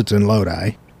us. It's in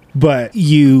Lodi. But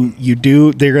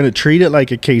they're going to treat it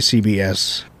like a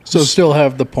KCBS. So still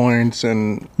have the points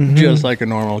and just like a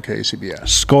normal KCBS.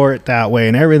 Score it that way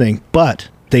and everything. But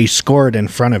they score it in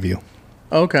front of you.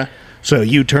 Okay. So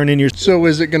you turn in your... So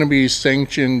is it going to be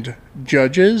sanctioned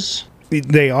judges?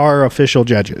 They are official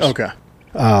judges. Okay.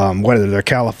 Whether they're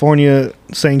California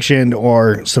sanctioned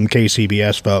or some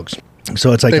KCBS folks.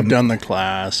 So it's like They've done the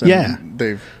class. And Yeah.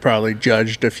 They've probably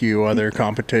judged a few other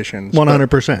competitions.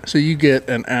 100%. So you get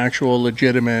an actual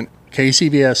legitimate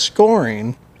KCBS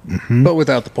scoring, but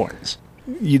without the points.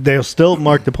 They'll still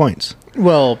mark the points.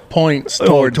 Well, points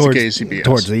towards KCBS.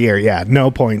 Towards the year, yeah.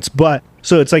 No points. But,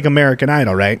 so it's like American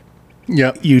Idol, right?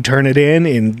 Yep. You turn it in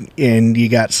and you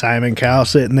got Simon Cowell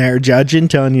sitting there judging,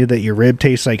 telling you that your rib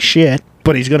tastes like shit,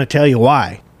 but he's going to tell you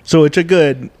why. So it's a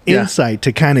good insight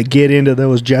to kind of get into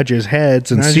those judges'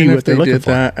 heads and Imagine see if what they're they looking did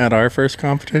for. that at our first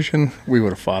competition, we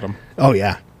would have fought them. Oh,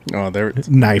 yeah. Oh, they're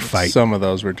Knife fight. Some of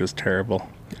those were just terrible.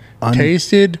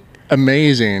 Tasted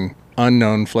amazing,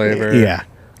 unknown flavor. Yeah.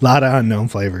 A lot of unknown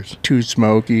flavors. Too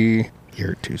smoky.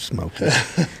 You're too smoky.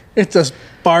 It's a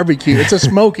barbecue. It's a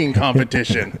smoking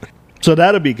competition. So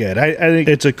that'll be good. I think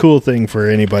it's a cool thing for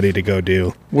anybody to go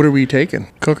do. What are we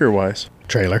taking, cooker-wise?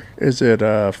 Trailer. Is it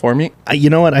 4 meat? You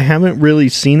know what? I haven't really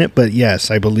seen it, but yes,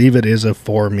 I believe it is a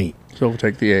 4 meat. So we'll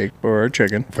take the egg or our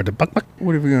chicken. For the buck.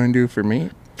 What are we going to do for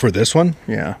meat? For this one?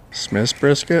 Yeah, Smith's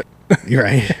brisket. You're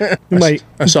right. You might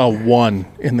I saw one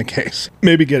in the case.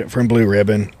 maybe get it from Blue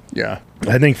Ribbon. Yeah.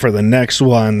 I think for the next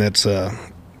one, that's a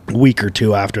week or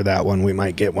two after that one, we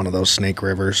might get one of those Snake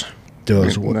Rivers.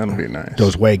 That'll be nice.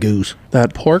 Those Wagyus.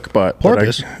 That pork butt.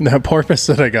 Porpoise? That porpoise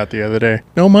that I got the other day.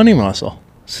 No money muscle.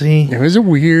 See, It was a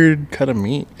weird cut of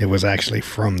meat. it was actually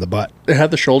from the butt. It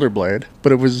had the shoulder blade,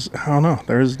 but it was, I don't know,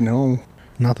 there was no...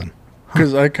 Nothing.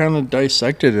 Because I kind of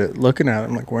dissected it, looking at it.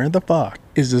 I'm like, where the fuck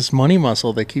is this money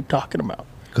muscle they keep talking about?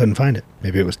 Couldn't find it.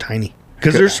 Maybe it was tiny.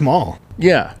 Because they're small.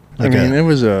 Yeah. Like I mean, a- it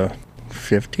was a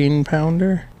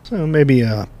 15-pounder. So maybe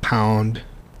a pound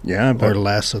Yeah, or but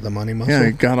less of the money muscle. yeah,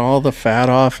 it got all the fat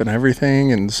off and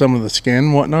everything and some of the skin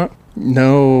and whatnot.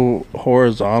 No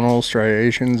horizontal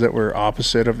striations that were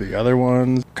opposite of the other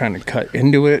ones. Kind of cut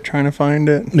into it trying to find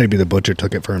it. Maybe the butcher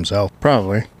took it for himself.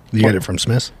 Probably. You get it from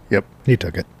Smith's? Yep. He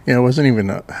took it. Yeah, I wasn't even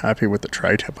happy with the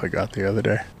tri-tip I got the other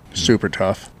day. Super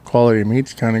tough. Quality of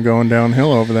meat's kind of going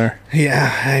downhill over there.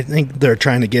 Yeah, I think they're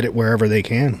trying to get it wherever they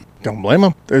can. Don't blame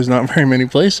them. There's not very many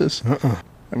places.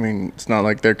 I mean, it's not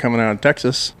like they're coming out of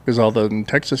Texas because all the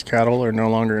Texas cattle are no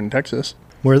longer in Texas.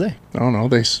 Where are they? I don't know.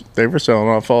 They were selling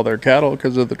off all their cattle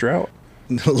because of the drought.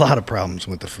 A lot of problems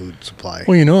with the food supply.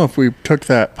 Well, you know, if we took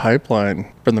that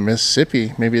pipeline from the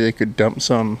Mississippi, maybe they could dump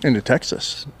some into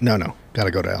Texas. No. Got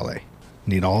to go to L.A.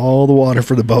 Need all the water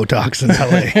for the Botox in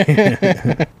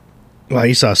L.A. Well,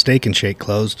 you saw Steak and Shake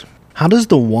closed. How does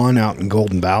the one out in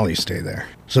Golden Valley stay there?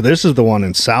 So this is the one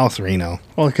in South Reno.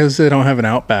 Well, because they don't have an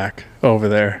Outback over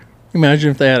there.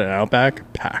 Imagine if they had an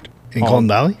Outback packed. In Golden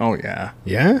Valley? Oh, yeah.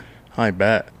 Yeah? I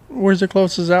bet. Where's the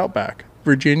closest Outback?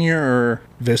 Virginia or,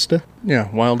 Vista? yeah,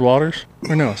 Wild Waters?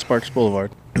 Or no, Sparks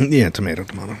Boulevard. Yeah, tomato.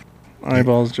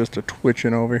 Eyeballs just a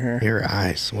twitching over here. Your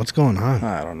eyes. What's going on?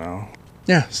 I don't know.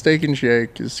 Yeah, Steak and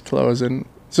Shake is closing.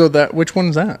 So which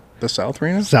one's that? The South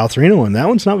Reno? South Reno one. That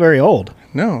one's not very old.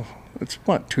 No. It's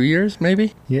what, 2 years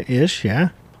maybe? Yeah, ish, yeah.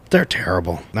 They're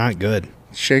terrible. Not good.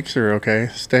 Shakes are okay.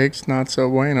 Steaks, not so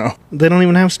bueno. They don't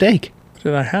even have steak. What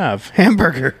did I have?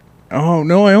 Hamburger. Oh,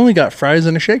 no, I only got fries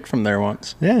and a shake from there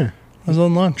once. Yeah. I was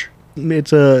on lunch.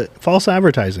 It's a false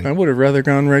advertising. I would have rather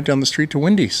gone right down the street to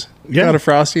Wendy's. Yeah. Got a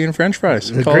Frosty and french fries.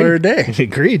 Call it a day.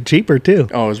 Agreed. Cheaper, too.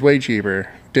 Oh, it was way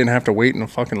cheaper. Didn't have to wait in a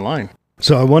fucking line.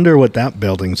 So I wonder what that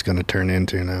building's going to turn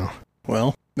into now.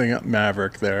 Well, they got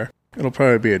Maverick there. It'll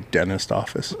probably be a dentist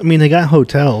office. I mean, they got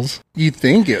hotels. You'd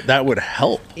think that would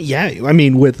help. Yeah, I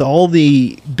mean, with all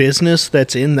the business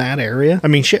that's in that area. I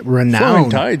mean, shit, Flowing Renown.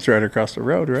 Tide's right across the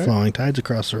road, right? Flowing Tide's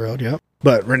across the road, yep.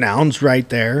 But Renown's right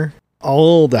there.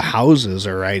 All the houses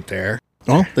are right there.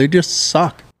 Oh, they just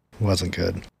suck. Wasn't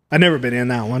good. I've never been in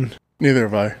that one. Neither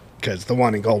have I. Because the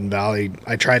one in Golden Valley,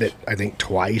 I tried it, I think,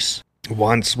 twice.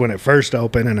 Once when it first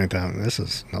opened, and I thought, this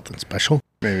is nothing special.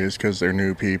 Maybe it's because they're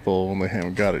new people and they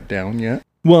haven't got it down yet.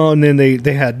 Well, and then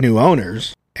they had new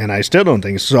owners, and I still don't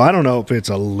think so. I don't know if it's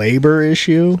a labor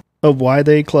issue of why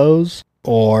they close,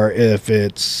 or if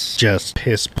it's just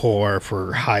piss poor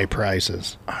for high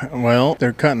prices. Well,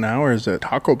 they're cutting hours at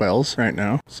Taco Bell's right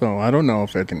now, so I don't know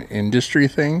if it's an industry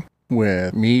thing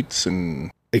with meats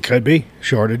and... It could be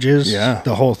shortages. Yeah.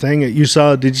 The whole thing. Did you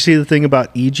see the thing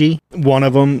about EG? One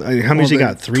of them, how many's he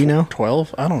got? 3 now?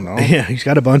 12? I don't know. Yeah, he's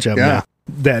got a bunch of them Yeah. now.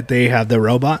 That they have the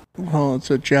robot. Well,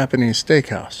 it's a Japanese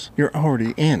steakhouse. You're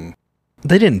already in.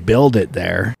 They didn't build it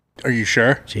there. Are you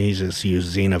sure? Jesus, you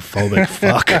xenophobic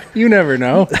fuck. You never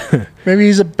know. Maybe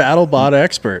he's a BattleBot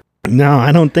expert. No,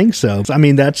 I don't think so. I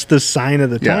mean, that's the sign of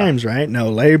the times, right?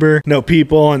 No labor, no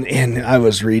people. And I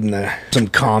was reading some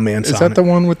comments Is on that it. the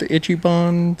one with the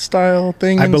Ichiban style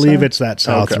thing? I believe inside? it's that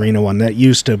South Okay. Reno one. That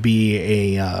used to be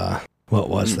a, what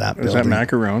was that Is building? that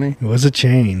macaroni? It was a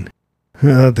chain.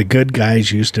 The good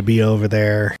guys used to be over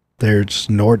there. There's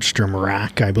Nordstrom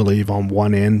Rack, I believe, on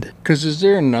one end. Because is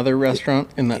there another restaurant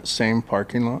in that same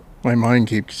parking lot? My mind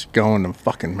keeps going to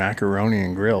fucking Macaroni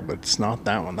and Grill, but it's not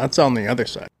that one. That's on the other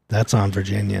side. That's on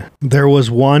Virginia. There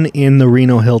was one in the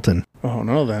Reno Hilton. Oh,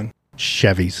 no, then.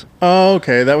 Chevy's. Oh,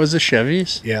 okay. That was the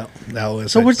Chevys? Yeah, that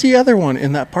was So it. what's the other one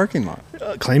in that parking lot?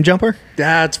 Claim Jumper?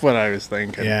 That's what I was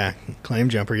thinking. Yeah, Claim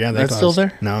Jumper. Yeah, they That's closed. still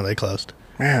there? No, they closed.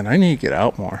 Man, I need to get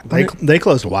out more. They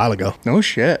closed a while ago. No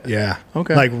shit. Yeah.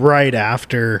 Okay. Like right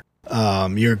after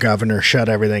your governor shut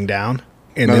everything down.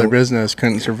 And Another then- business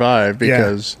couldn't survive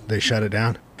because they shut it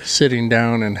down. sitting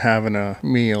down and having a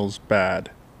meal's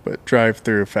bad, but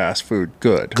drive-through fast food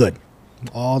good. Good.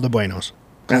 All the buenos.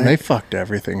 And they fucked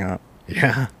everything up.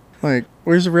 Yeah. Like,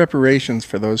 where's the reparations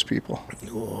for those people?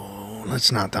 Oh,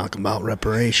 let's not talk about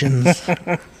reparations.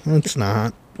 Let's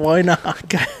not. Why not?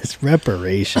 Guys,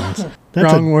 reparations.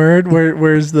 That's Wrong word.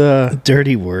 Where's the a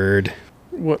dirty word.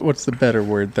 what's the better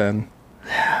word then?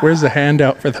 Where's the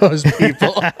handout for those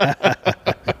people?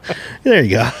 There you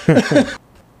go.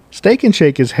 Steak and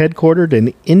Shake is headquartered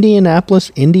in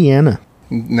Indianapolis, Indiana.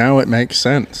 Now it makes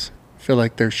sense. I feel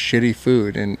like there's shitty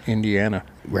food in Indiana.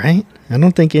 Right? I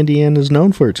don't think Indiana's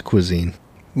known for its cuisine.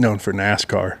 Known for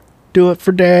NASCAR. Do it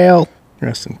for Dale.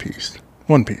 Rest in peace.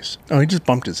 One Piece. Oh, he just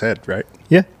bumped his head, right?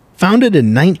 Yeah. Founded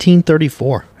in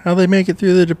 1934. How'd they make it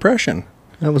through the Depression?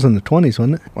 That was in the 20s,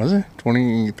 wasn't it? Was it?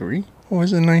 23? Or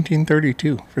was it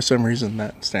 1932? For some reason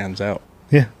that stands out.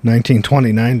 Yeah,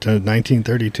 1929 to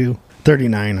 1932.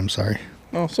 39, I'm sorry.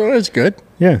 Oh, so that's good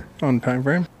Yeah. on time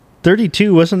frame.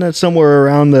 32, wasn't that somewhere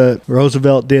around the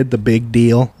Roosevelt did the big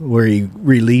deal where he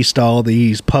released all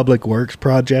these public works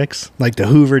projects like the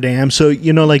Hoover Dam? So,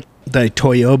 you know, like the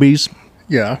Toyobis,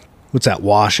 Yeah. what's that,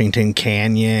 Washington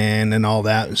Canyon and all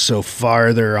that. So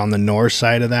farther on the north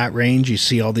side of that range, you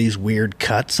see all these weird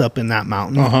cuts up in that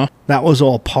mountain. Uh-huh. That was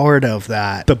all part of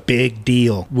that. The big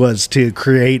deal was to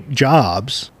create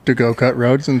jobs. To go cut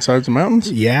roads inside the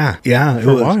mountains? Yeah, yeah.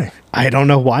 For why? I don't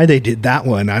know why they did that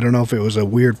one. I don't know if it was a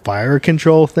weird fire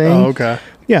control thing. Oh, okay.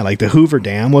 Yeah, like the Hoover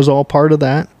Dam was all part of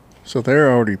that. So they're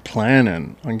already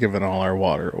planning on giving all our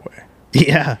water away.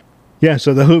 Yeah. Yeah,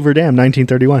 so the Hoover Dam,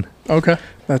 1931. Okay.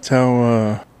 That's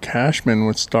how Cashman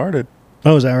was started.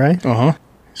 Oh, is that right? Uh-huh.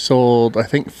 Sold, I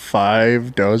think,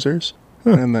 5 dozers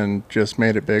and then just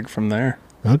made it big from there.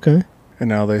 Okay. And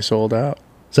now they sold out.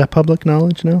 Is that public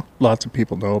knowledge now? Lots of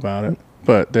people know about it,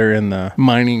 but they're in the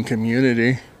mining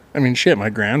community. I mean, shit, my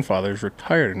grandfather's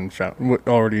retired and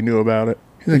already knew about it.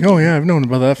 He's like, oh, yeah, I've known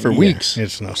about that for weeks.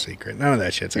 It's no secret. None of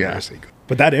that shit's ever Yeah. a secret.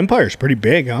 But that empire's pretty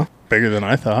big, huh? Bigger than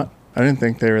I thought. I didn't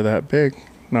think they were that big.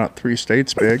 Not 3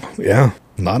 states big. Yeah.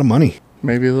 A lot of money.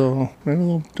 Maybe they'll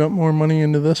dump more money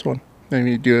into this one.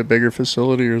 Maybe do a bigger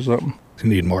facility or something. They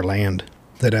need more land.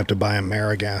 They'd have to buy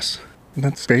AmeriGas.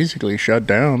 That's basically shut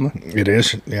down. It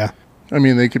is, yeah. I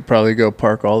mean, they could probably go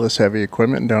park all this heavy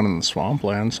equipment down in the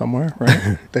swampland somewhere,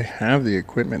 right? They have the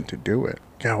equipment to do it.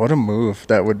 God, what a move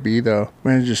that would be, though.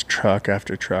 Man, just truck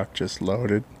after truck just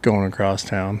loaded, going across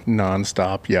town,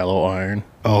 nonstop yellow iron.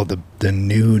 Oh, the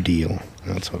New Deal.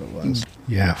 That's what it was.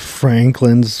 Yeah,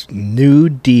 Franklin's New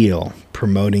Deal,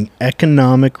 promoting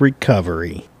economic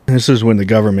recovery. This is when the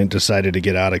government decided to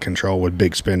get out of control with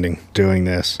big spending, doing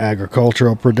this.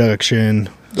 Agricultural production.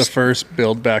 The first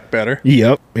Build Back Better.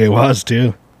 Yep, it was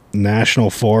too. National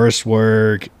forest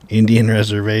work, Indian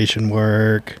reservation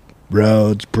work,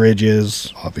 roads,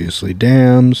 bridges, obviously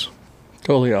dams.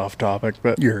 Totally off topic,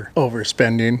 but you're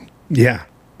overspending. Yeah.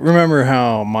 Remember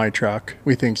how my truck,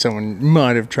 we think someone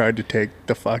might have tried to take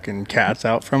the fucking cats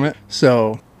out from it?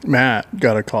 So Matt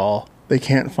got a call. They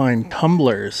can't find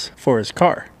tumblers for his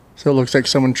car. So it looks like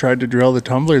someone tried to drill the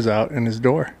tumblers out in his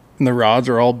door. And the rods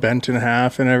are all bent in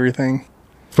half and everything.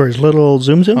 For his little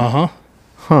Zoom Zoom? Uh-huh.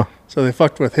 Huh. So they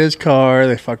fucked with his car.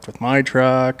 They fucked with my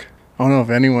truck. I don't know if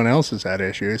anyone else has had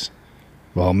issues.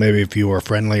 Well, maybe if you were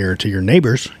friendlier to your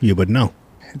neighbors, you would know.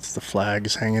 It's the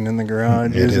flags hanging in the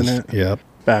garage, isn't it? Yep.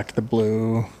 Back the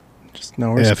blue. Just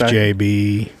no respect.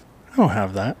 FJB. I don't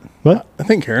have that. What? I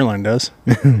think Caroline does.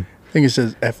 I think it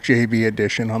says FJB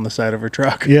edition on the side of her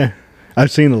truck. Yeah.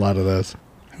 I've seen a lot of those.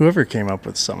 Whoever came up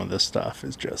with some of this stuff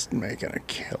is just making a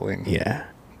killing. Yeah.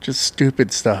 Just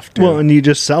stupid stuff, dude. Well, and you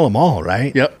just sell them all,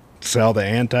 right? Yep. Sell the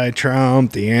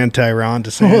anti-Trump, the anti-Ron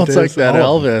DeSantis. Well, it's like that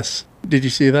all of them. Elvis. Did you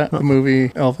see that? The movie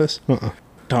Elvis? Uh-uh.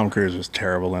 Tom Cruise was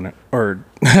terrible in it. Or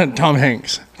Tom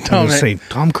Hanks. I was say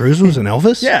Tom Cruise was an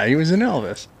Elvis? Yeah, he was in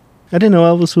Elvis. I didn't know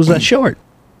Elvis was that short.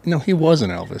 No, he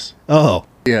wasn't Elvis. Oh.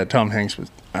 Yeah, Tom Hanks was...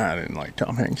 I didn't like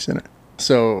Tom Hanks in it.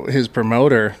 So his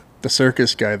promoter, the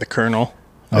circus guy, the Colonel,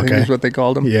 I think is what they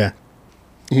called him. Yeah.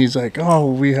 He's like,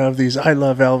 oh, we have these I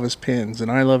Love Elvis pins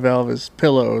and I Love Elvis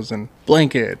pillows and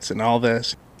blankets and all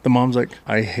this. The mom's like,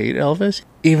 I hate Elvis.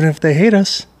 Even if they hate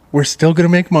us, we're still going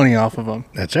to make money off of them.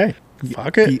 That's right.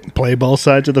 Fuck it. You play both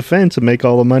sides of the fence and make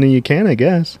all the money you can, I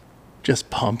guess. Just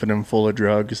pumping him full of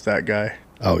drugs, that guy.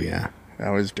 Oh, yeah. That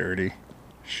was dirty.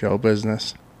 Show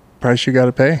business. Price you got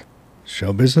to pay.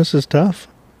 Show business is tough.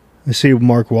 I see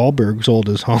Mark Wahlberg sold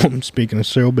his home, speaking of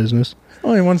show business.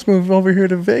 Oh, he wants to move over here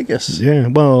to Vegas. Yeah,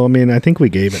 well, I mean, I think we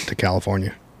gave it to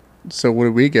California. So what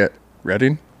did we get?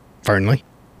 Reading? Fernley?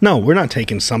 No, we're not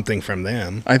taking something from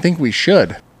them. I think we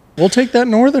should. We'll take that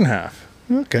northern half.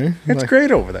 Okay. It's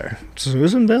great over there.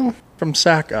 Susanville? From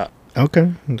Sac up.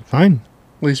 Okay, fine.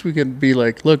 At least we could be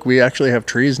like, look, we actually have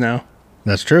trees now.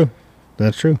 That's true.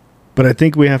 That's true. But I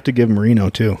think we have to give Marino,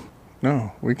 too.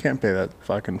 No, we can't pay that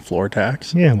fucking floor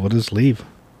tax. Yeah, we'll just leave.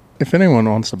 If anyone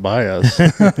wants to buy us,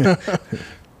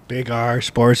 Big R,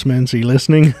 Sportsman, you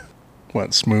listening?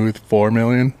 what, smooth 4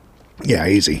 million? Yeah,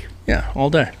 easy. Yeah, all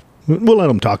day. We'll let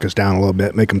them talk us down a little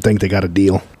bit, make them think they got a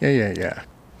deal. Yeah.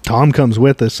 Tom comes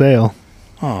with the sale.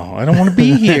 Oh, I don't want to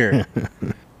be here.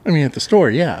 I mean, at the store,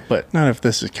 yeah, but not if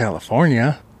this is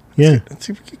California. Yeah. It's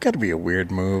got to be a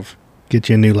weird move. Get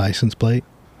you a new license plate.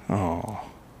 Oh,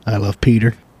 I love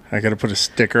Peter. I got to put a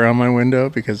sticker on my window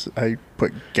because I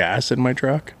put gas in my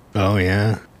truck. Oh,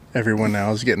 yeah. Everyone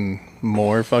now is getting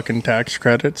more fucking tax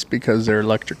credits because they're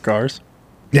electric cars.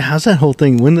 Yeah, how's that whole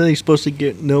thing? When are they supposed to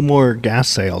get no more gas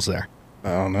sales there? I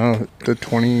don't know, the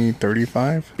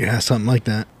 2035? Yeah, something like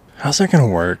that. How's that going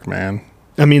to work, man?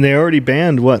 I mean, they already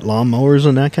banned, what, lawnmowers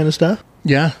and that kind of stuff?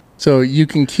 Yeah, so you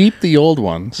can keep the old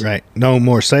ones. Right. No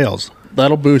more sales.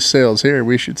 That'll boost sales here.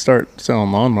 We should start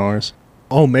selling lawnmowers.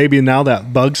 Oh, maybe now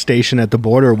that bug station at the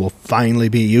border will finally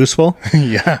be useful?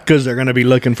 Yeah. Because they're going to be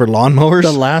looking for lawnmowers?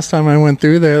 The last time I went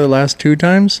through there, the last 2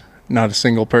 times, not a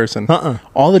single person.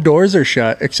 All the doors are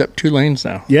shut except 2 lanes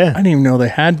now. Yeah. I didn't even know they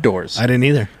had doors. I didn't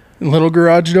either. Little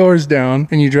garage doors down,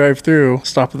 and you drive through,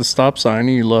 stop at the stop sign,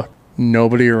 and you look,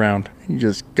 nobody around. You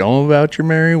just go about your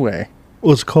merry way. It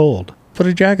was cold. Put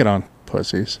a jacket on,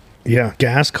 pussies. Yeah.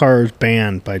 Gas cars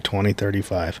banned by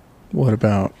 2035. What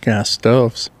about gas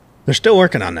stoves? They're still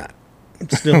working on that.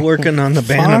 Still working on the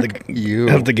ban Fuck you.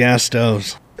 of the gas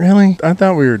stoves. Really? I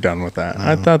thought we were done with that.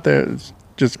 I thought that was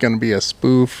just going to be a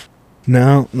spoof.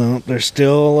 No, they're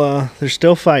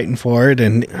still fighting for it,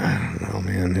 and I don't know,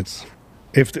 man. It's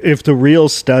if the real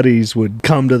studies would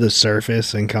come to the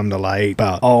surface and come to light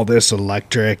about all this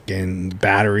electric and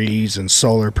batteries and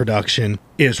solar production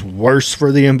is worse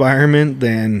for the environment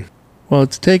than Well,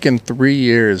 it's taken 3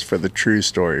 years for the true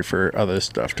story for other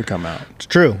stuff to come out. it's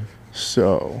true.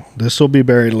 So, This will be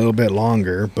buried a little bit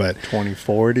longer, but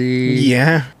 2040.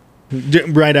 yeah,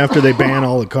 right after they ban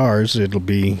all the cars, it'll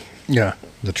be Yeah.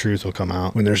 the truth will come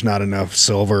out when there's not enough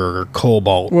silver or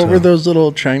cobalt. What were those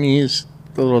little Chinese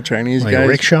like guys? a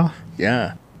rickshaw?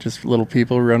 Yeah. Just little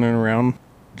people running around.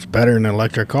 It's better than an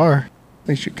electric car.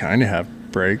 They should kind of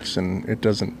have brakes and it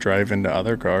doesn't drive into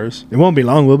other cars. It won't be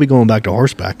long. We'll be going back to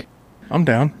horseback. I'm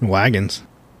down. Wagons.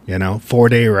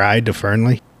 4-day ride to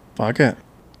Fernley. Fuck it.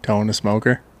 Towing a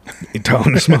smoker. You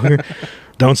towing a smoker.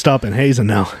 Don't stop in Hazen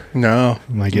now. No.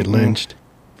 You might get lynched.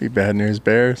 Be bad news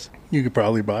bears. You could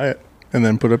probably buy it and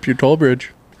then put up your toll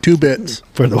bridge. 2 bits.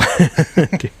 For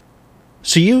the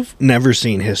So you've never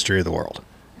seen History of the World.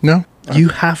 No. You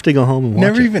have to go home and watch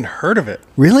Never it. even heard of it.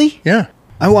 Really? Yeah.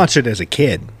 I watched it as a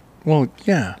kid. Well,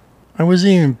 yeah. I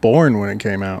wasn't even born when it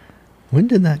came out. When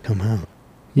did that come out?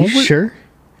 You What was- sure?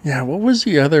 Yeah, what was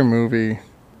the other movie?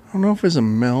 I don't know if it was a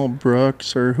Mel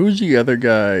Brooks or who's the other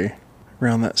guy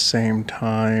around that same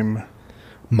time.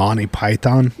 Monty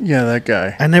Python. Yeah, that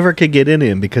guy. I never could get into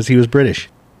him because he was British.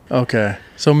 Okay.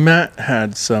 So Matt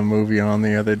had some movie on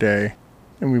the other day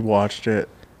and we watched it.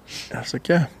 I was like,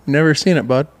 yeah, never seen it,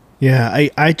 bud. Yeah,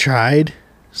 I tried.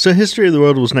 So History of the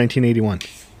World was 1981.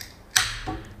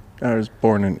 I was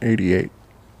born in 88.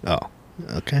 Oh,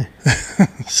 okay.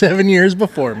 7 years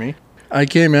before me. I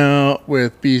came out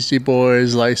with Beastie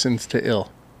Boys' License to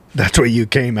Ill. That's what you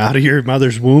came out of your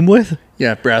mother's womb with?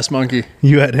 Yeah, Brass Monkey.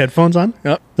 You had headphones on?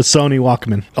 Yep. The Sony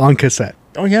Walkman on cassette.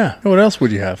 Oh, yeah. What else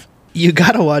would you have? You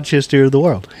gotta watch History of the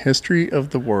World. History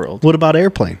of the World. What about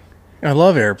Airplane? I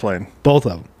love Airplane. Both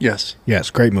of them. Yes. Yes,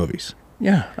 great movies.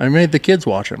 Yeah, I made the kids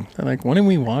watch them. They're like, when are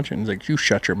we watching? He's like, you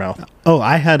shut your mouth. Oh,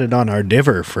 I had it on our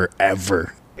diver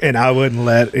forever. And I wouldn't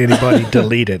let anybody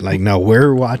delete it. Like, no,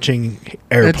 we're watching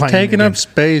Airplane. It's taking up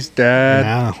space, Dad.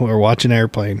 Now we're watching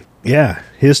Airplane. Yeah,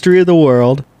 History of the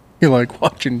World. You like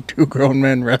watching 2 grown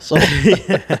men wrestle?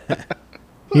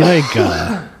 You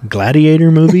like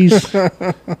gladiator movies?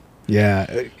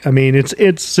 Yeah, I mean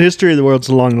it's History of the World's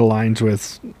along the lines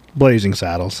with Blazing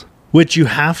Saddles, which you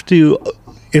have to,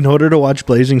 in order to watch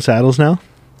Blazing Saddles now,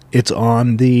 it's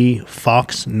on the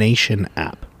Fox Nation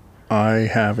app. I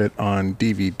have it on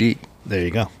DVD, There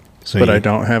you go. So but I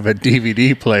don't have a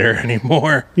DVD player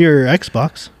anymore. Your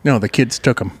Xbox. No, the kids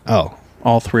took them. Oh,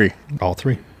 All 3. all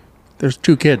 3. There's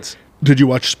 2 kids. Did you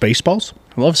watch Spaceballs?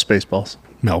 I love Spaceballs.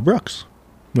 Mel Brooks.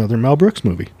 Another Mel Brooks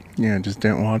movie. Yeah, just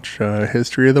didn't watch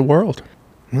History of the World.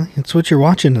 Well, it's what you're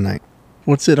watching tonight.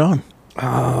 What's it on?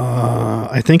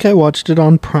 I think I watched it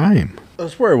on Prime.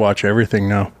 That's where I watch everything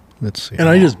now. Let's see. And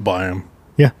I just buy them.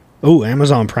 Yeah. Oh,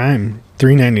 Amazon Prime,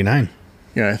 $3.99.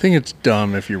 Yeah, I think it's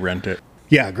dumb if you rent it.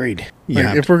 Yeah, agreed. Like,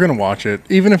 Yeah. if we're going to watch it,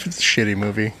 even if it's a shitty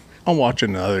movie, I'll watch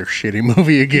another shitty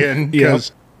movie again. Yeah.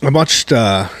 Because I watched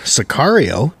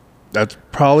Sicario. that's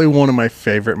probably one of my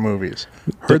favorite movies.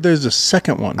 Heard there's a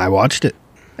second one. I watched it.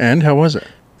 And how was it?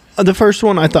 The first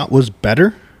one I thought was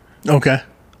better. Okay.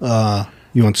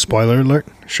 You want spoiler alert?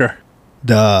 Sure.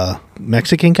 The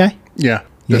Mexican guy? Yeah.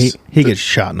 Yeah, This- he gets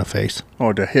shot in the face.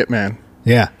 Oh, the Hitman.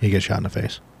 Yeah, he gets shot in the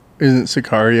face. Isn't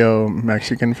Sicario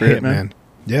Mexican for Hitman?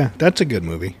 Yeah, that's a good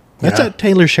movie. That's Yeah. a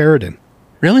Taylor Sheridan.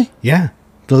 Really? Yeah,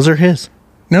 those are his.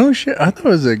 No shit. I thought it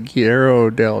was a Guillermo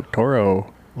del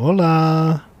Toro.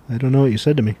 Hola. I don't know what you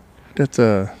said to me. That's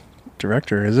a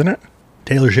director, isn't it?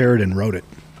 Taylor Sheridan wrote it.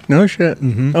 No shit.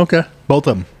 Mm-hmm. Okay. Both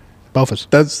of them. Both of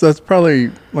us. That's probably,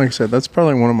 like I said, that's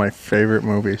probably one of my favorite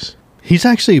movies. He's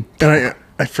actually, And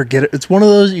I forget it. It's one of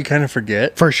those you kind of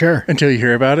forget for sure. until you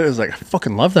hear about it. It's like, I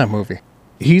fucking love that movie.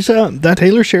 He's that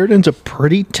Taylor Sheridan's a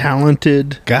pretty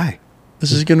talented guy.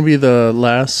 This is going to be the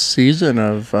last season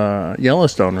of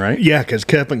Yellowstone, right? Yeah, because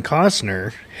Kevin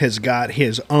Costner has got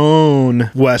his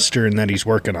own Western that he's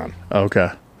working on. Okay.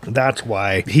 That's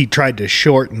why he tried to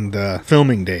shorten the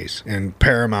filming days. And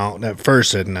Paramount at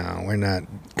first said, no, we're not.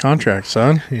 Contract,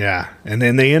 son. Yeah. And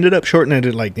then they ended up shortening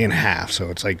it like in half. So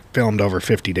it's like filmed over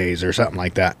 50 days or something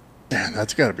like that. Man,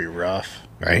 that's got to be rough.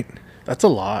 Right? That's a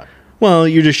lot. Well,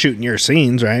 you're just shooting your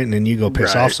scenes, right? And then you go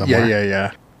piss Right. off somewhere.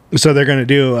 Yeah. So they're going to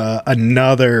do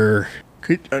another.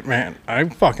 Man, I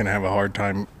fucking have a hard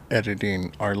time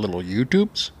editing our little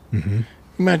YouTubes. Mm-hmm.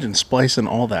 Imagine splicing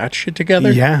all that shit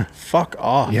together. Yeah. Fuck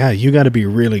off. Yeah, you got to be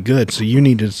really good. So you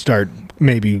need to start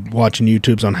maybe watching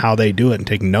YouTubes on how they do it and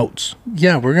take notes.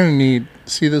 Yeah, we're going to need...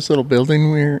 See this little building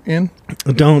we're in?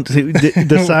 Don't.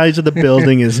 The size of the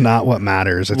building is not what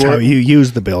matters. It's how you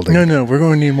use the building. No, we're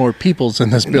going to need more peoples in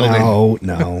this building.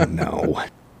 No.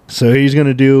 So he's going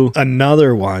to do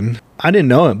another one. I didn't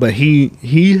know it, but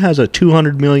he has a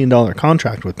 $200 million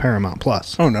contract with Paramount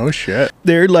Plus. Oh, no shit.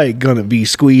 They're like going to be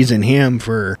squeezing him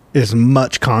for as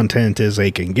much content as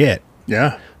they can get.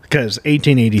 Yeah. Because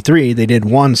 1883, they did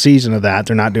one season of that.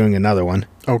 They're not doing another one.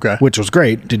 Okay. Which was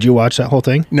great. Did you watch that whole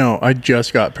thing? No, I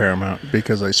just got Paramount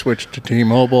because I switched to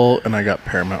T-Mobile and I got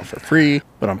Paramount for free.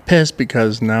 But I'm pissed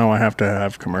because now I have to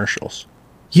have commercials.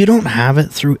 You don't have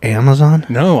it through Amazon?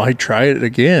 No, I tried it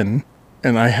again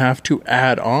and I have to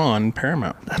add on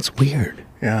Paramount. That's weird.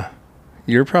 Yeah.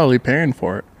 You're probably paying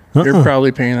for it. You're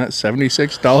probably paying that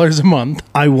 $76 a month.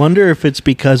 I wonder if it's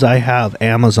because I have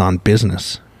Amazon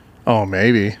Business. Oh,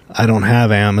 maybe. I don't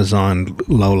have Amazon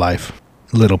Low Life.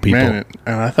 Little people. Man,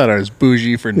 and I thought I was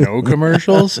bougie for no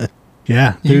commercials.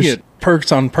 Yeah. You get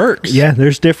perks on perks. Yeah,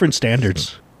 there's different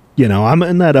standards. You know, I'm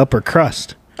in that upper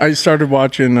crust. I started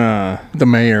watching the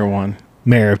Mayor one.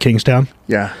 Mayor of Kingstown.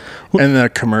 Yeah. And the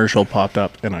commercial popped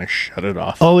up and I shut it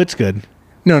off. Oh, it's good.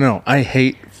 No. I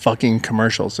hate fucking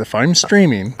commercials. If I'm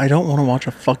streaming, I don't want to watch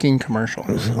a fucking commercial.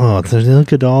 Oh,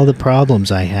 look at all the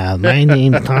problems I have. My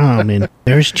name's Tom, and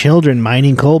there's children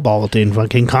mining cobalt in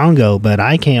fucking Congo, but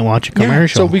I can't watch a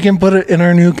commercial. Yeah, so we can put it in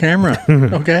our new camera.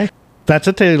 Okay? That's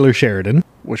a Taylor Sheridan.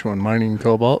 Which one? Mining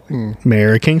Cobalt?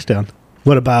 Mayor of Kingstown.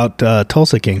 What about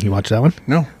Tulsa King? You watch that one?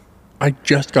 No. I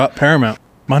just got Paramount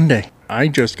Monday. I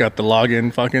just got the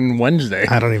login fucking Wednesday.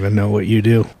 I don't even know what you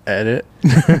do. Edit.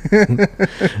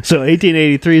 So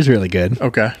 1883 is really good.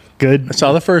 Okay. Good. I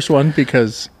saw the first one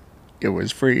because it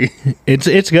was free.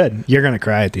 It's good. You're going to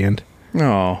cry at the end.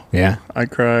 Oh. Yeah. I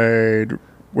cried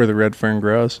where the red fern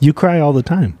grows. You cry all the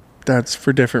time. That's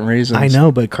for different reasons. I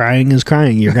know, but crying is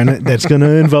crying. That's gonna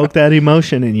invoke that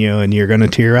emotion in you, and you're gonna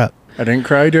tear up. I didn't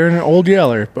cry during Old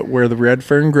Yeller, but where the red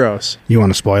fern grows. You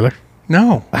want a spoiler?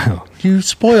 No. Oh. You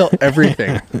spoil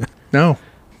everything. No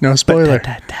spoiler.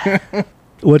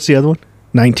 What's the other one?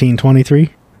 1923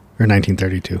 or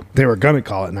 1932? They were gonna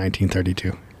call it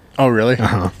 1932. Oh, really?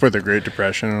 Uh-huh. For the Great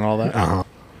Depression and all that?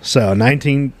 So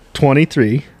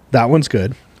 1923, that one's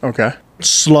good. Okay.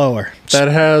 Slower. That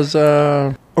has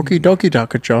Okie Dokie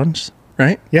Dr. Jones,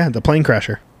 right? Yeah, the plane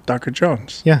crasher. Dr.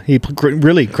 Jones. Yeah, he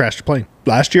really crashed a plane.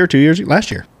 Last year, 2 years?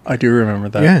 Last year. I do remember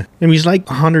that. Yeah, and he's like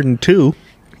 102.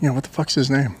 Yeah, what the fuck's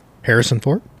his name? Harrison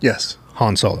Ford? Yes.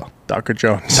 Han Solo. Dr.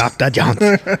 Jones. Dr.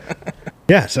 Jones.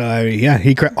 Yeah, so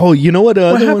he crashed. Oh, you know what?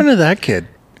 What happened to that kid?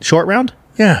 Short round?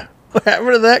 Yeah. What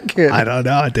happened to that kid? I don't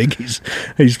know. I think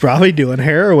he's probably doing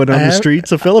heroin on the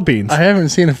streets of Philippines. I haven't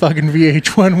seen a fucking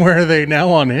VH1. Where are they now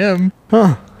on him?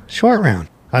 Huh. Short round.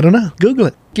 I don't know. Google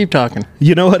it. Keep talking.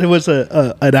 You know what? It was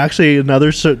an actually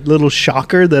another little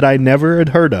shocker that I never had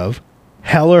heard of.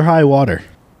 Hell or High Water.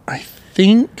 I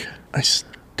think I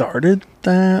started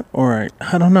that, or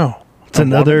I don't know. It's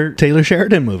another Taylor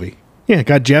Sheridan movie. Yeah, it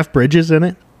got Jeff Bridges in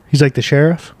it. He's like the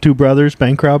sheriff. Two brothers,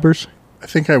 bank robbers. I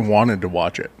think I wanted to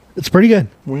watch it. It's pretty good.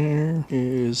 Where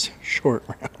is Short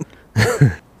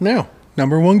Round? No.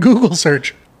 Number one Google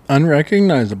search.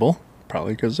 Unrecognizable.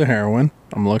 Probably because of heroin.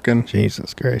 I'm looking.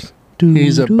 Jesus Christ.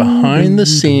 He's a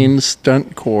behind-the-scenes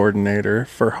stunt coordinator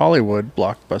for Hollywood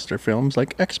blockbuster films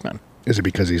like X-Men. Is it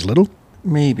because he's little?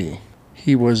 Maybe.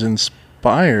 He was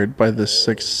inspired by the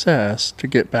success to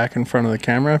get back in front of the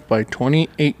camera by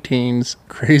 2018's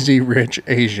Crazy Rich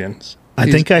Asians.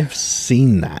 I think I've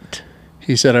seen that.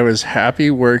 He said, I was happy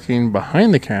working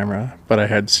behind the camera, but I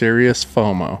had serious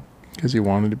FOMO because he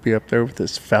wanted to be up there with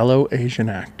his fellow Asian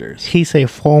actors. He say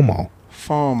FOMO.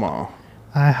 FOMO.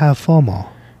 I have FOMO.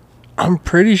 I'm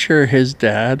pretty sure his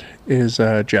dad is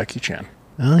Jackie Chan.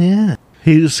 Oh, yeah.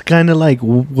 He's kind of like,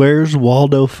 where's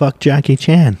Waldo fuck Jackie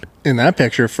Chan? In that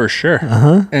picture, for sure.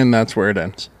 Uh-huh. And that's where it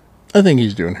ends. I think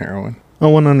he's doing heroin.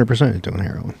 Oh, 100% he's doing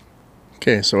heroin.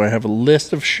 Okay, so I have a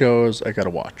list of shows I got to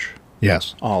watch.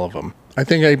 Yes. All of them. I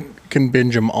think I can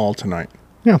binge them all tonight.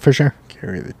 Yeah, for sure.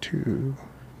 Carry the 2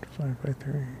 5 by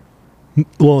 3.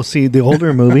 Well, see, the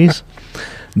older movies,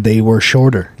 they were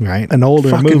shorter, right? An older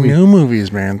fucking movie. new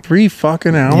movies, man. 3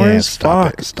 fucking hours? Yeah,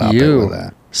 stop it. Stop you. it with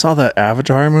that. Saw that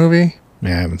Avatar movie?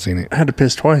 Yeah, I haven't seen it. I had to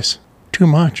piss twice. Too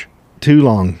much. Too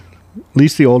long. At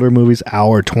least the older movies,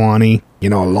 hour 20. You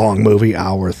know, a long movie,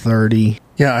 hour 30.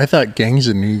 Yeah, I thought Gangs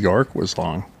in New York was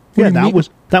long. Yeah, that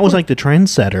was like the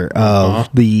trendsetter of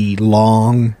the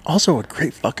long. Also a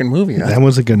great fucking movie. That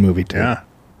was a good movie too. Yeah.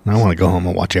 I want to go home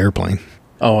and watch Airplane.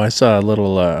 Oh, I saw a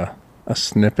little a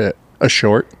snippet, a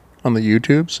short on the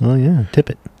YouTubes. Oh yeah, tip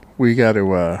it. We got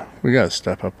to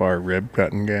step up our rib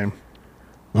cutting game.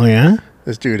 Oh yeah,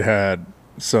 This dude had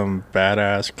some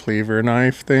badass cleaver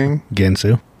knife thing.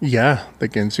 Ginsu. Yeah, the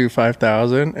Ginsu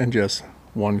 5000, and just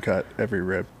one cut every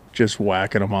rib, just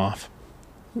whacking them off.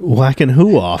 Whacking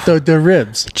who off? The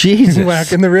ribs. Jesus.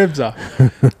 Whacking the ribs off.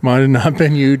 Might have not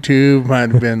been YouTube, might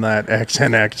have been that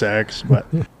XNXX, but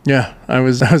yeah, that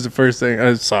was the first thing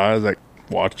I saw. I was like,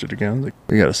 watched it again. I was like,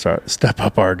 we got to step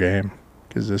up our game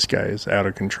because this guy is out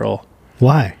of control.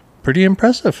 Why? Pretty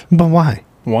impressive. But why?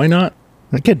 Why not?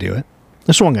 I could do it.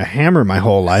 I swung a hammer my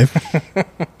whole life.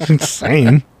 It's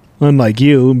insane. Unlike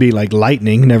you, it'd be like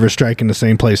lightning, never striking the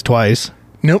same place twice.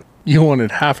 Nope. You wanted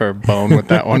half our bone with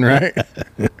that one, right?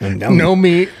 No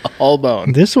meat, all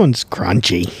bone. This one's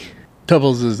crunchy.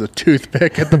 Doubles as a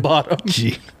toothpick at the bottom.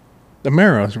 Gee. The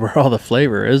marrow's where all the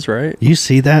flavor is, right? You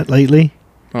see that lately?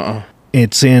 Uh-uh.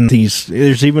 It's in these.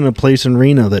 There's even a place in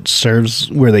Reno that serves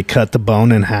where they cut the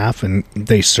bone in half and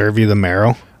they serve you the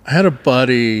marrow. I had a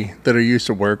buddy that I used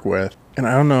to work with, and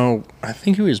I don't know, I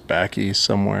think he was back east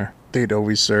somewhere. They'd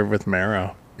always serve with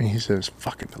marrow, and he said it was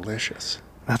fucking delicious.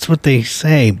 That's what they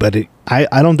say, but I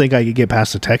don't think I could get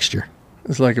past the texture.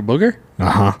 It's like a booger?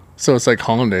 Uh-huh. So it's like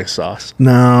hollandaise sauce.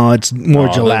 No, it's more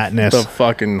Oh, gelatinous. The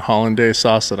fucking hollandaise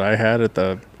sauce that I had at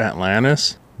the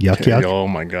Atlantis. Yuck. Oh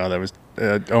my God, that was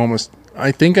almost,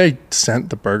 I think I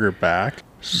sent the burger back,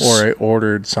 or I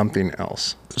ordered something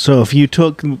else. So if you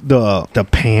took the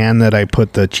pan that I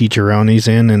put the chicharrones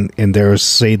in, and there's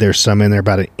some in there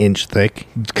about an inch thick,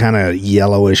 kind of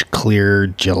yellowish, clear,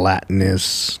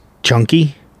 gelatinous,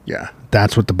 chunky, Yeah.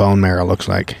 that's what the bone marrow looks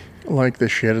like. Like the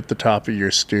shit at the top of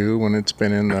your stew when it's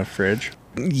been in the fridge.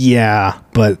 Yeah,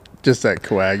 but Just that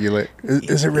coagulate.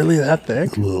 Is it really that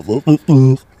thick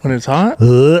when it's hot?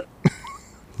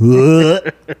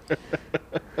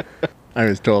 I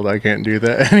was told I can't do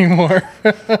that anymore.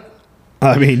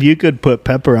 I mean, you could put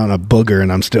pepper on a booger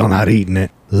and I'm still not eating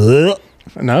it.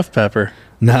 Enough pepper.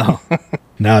 No.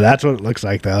 No, that's what it looks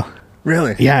like, though.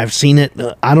 Really? Yeah, I've seen it.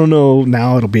 I don't know.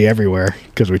 Now it'll be everywhere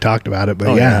because we talked about it. But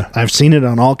Oh, yeah, yeah. I've seen it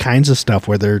on all kinds of stuff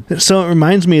where they're. So it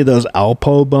reminds me of those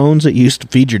Alpo bones that you used to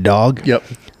feed your dog. Yep.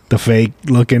 The fake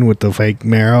looking with the fake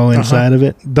marrow inside of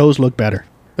it. Those look better.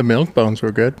 The milk bones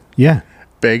were good. Yeah.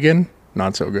 Bacon,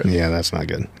 not so good. Yeah, that's not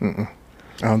good.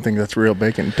 I don't think that's real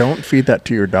bacon. Don't feed that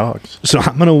to your dogs. So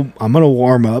I'm gonna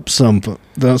warm up some of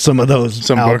those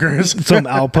boogers? some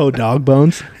Alpo dog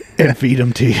bones, and feed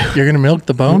them to you. You're going to milk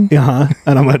the bone? Uh-huh.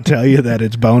 And I'm going to tell you that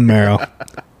it's bone marrow.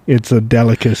 It's a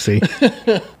delicacy.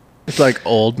 It's like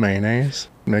old mayonnaise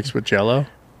mixed with Jell-O.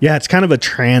 Yeah, it's kind of a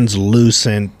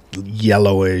translucent,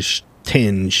 yellowish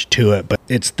tinge to it, but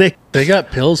it's thick. They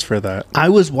got pills for that. I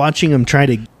was watching them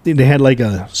they had like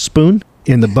a spoon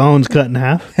and the bones cut in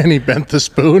half. And he bent the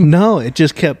spoon. No, it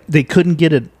just they couldn't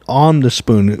get it on the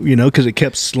spoon, because it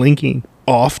kept slinking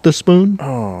off the spoon.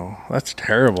 Oh, that's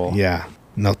terrible. Yeah.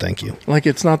 No, thank you. Like,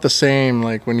 it's not the same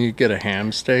like when you get a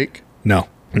ham steak. No.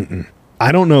 Mm-mm.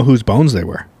 I don't know whose bones they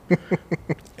were.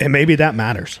 And maybe that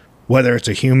matters. Whether it's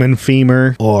a human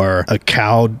femur or a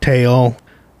cow tail.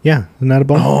 Yeah, isn't that a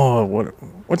bone? Oh,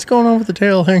 what's going on with the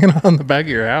tail hanging on the back of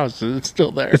your house? Is it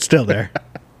still there? It's still there.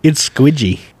 It's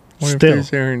squidgy. What if Still.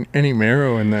 there's any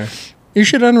marrow in there? You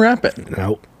should unwrap it.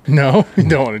 No. No, you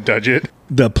don't want to touch it.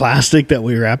 The plastic that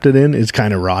we wrapped it in is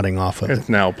kind of rotting off of it. It's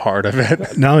now part of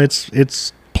it. No,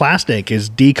 it's plastic is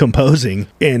decomposing,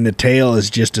 and the tail is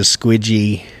just a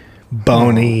squidgy,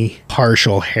 bony,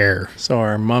 partial hair. So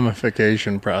our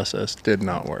mummification process did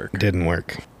not work. Didn't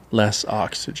work. Less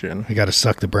oxygen. You got to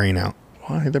suck the brain out.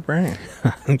 Why the brain?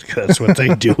 That's what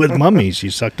they do with mummies.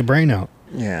 You suck the brain out.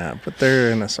 Yeah, but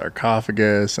they're in a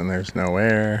sarcophagus and there's no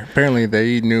air. Apparently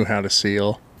they knew how to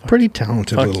seal. Pretty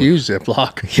talented. Fuck you,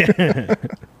 Ziploc. Yeah.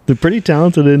 They're pretty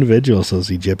talented individuals, those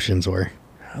Egyptians were.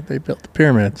 How'd they built the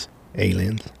pyramids?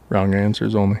 Aliens. Wrong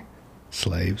answers only.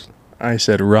 Slaves. I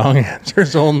said wrong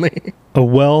answers only. A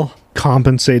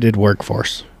well-compensated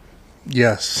workforce.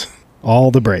 Yes.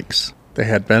 All the breaks. They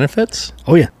had benefits?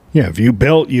 Oh, yeah. Yeah, if you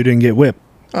built, you didn't get whipped.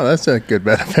 Oh, that's a good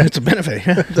benefit. It's a benefit.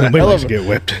 Yeah. a Nobody hell likes of to a- get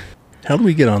whipped. How do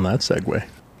we get on that segue?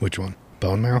 Which one?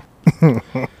 Bone marrow?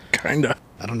 Kinda.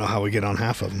 I don't know how we get on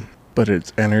half of them. But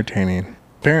it's entertaining.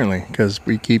 Apparently, because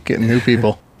we keep getting new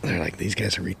people. They're like, these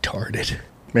guys are retarded.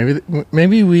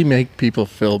 Maybe we make people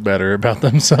feel better about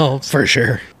themselves. For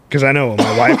sure. Because I know when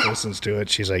my wife listens to it,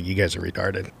 she's like, you guys are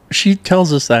retarded. She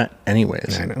tells us that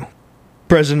anyways. I know.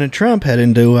 President Trump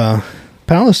heading to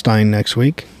Palestine next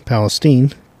week.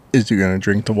 Palestine. Is he going to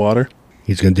drink the water?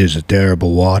 He's going to do this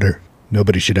terrible water.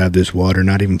 Nobody should have this water.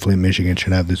 Not even Flint, Michigan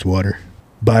should have this water.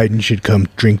 Biden should come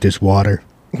drink this water.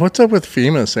 What's up with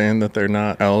FEMA saying that they're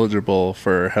not eligible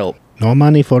for help No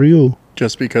money for you.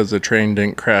 just because the train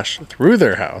didn't crash through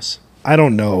their house? I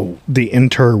don't know the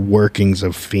interworkings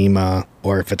of FEMA,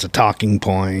 or if it's a talking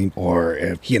point, or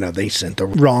if, they sent the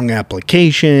wrong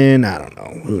application. I don't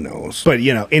know. Who knows? But,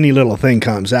 any little thing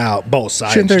comes out, both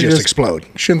sides Shouldn't there just explode.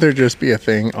 Shouldn't there just be a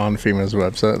thing on FEMA's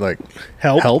website like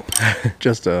Help?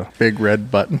 Just a big red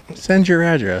button. Send your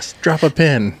address. Drop a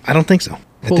pin. I don't think so.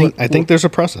 I think there's a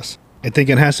process. I think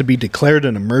it has to be declared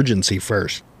an emergency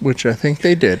first. Which I think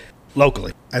they did.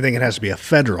 Locally. I think it has to be a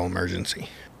federal emergency.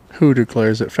 Who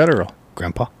declares it federal?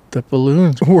 Grandpa? The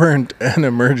balloons weren't an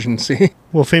emergency.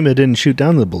 Well, FEMA didn't shoot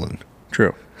down the balloon.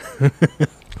 True.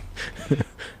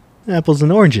 Apples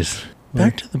and oranges.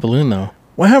 Back to the balloon, though.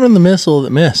 What happened to the missile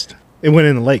that missed? It went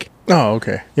in the lake. Oh,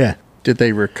 okay. Yeah. Did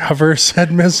they recover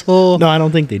said missile? No, I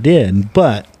don't think they did.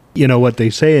 But, what they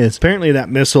say is apparently that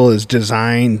missile is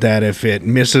designed that if it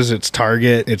misses its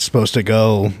target, it's supposed to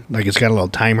go, like it's got a little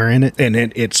timer in it, and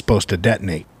it's supposed to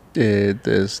detonate. Did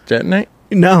this detonate?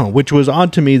 No, which was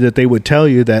odd to me that they would tell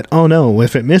you that, oh no,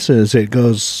 if it misses, it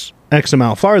goes X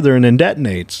amount farther and then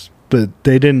detonates. But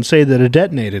they didn't say that it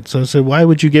detonated. So I said, why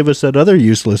would you give us that other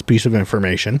useless piece of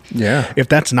information? Yeah. If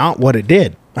that's not what it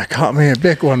did. I caught me a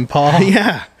big one, Paul.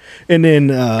 Yeah. And then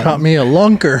Caught me a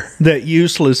lunker. that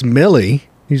useless Millie,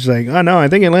 he's like, oh no, I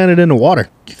think it landed in the water.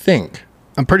 You think?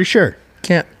 I'm pretty sure.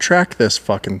 Can't track this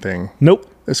fucking thing. Nope.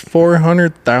 This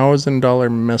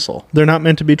 $400,000 missile. They're not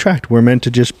meant to be tracked. We're meant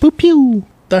to just boop pew.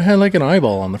 That had like an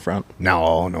eyeball on the front.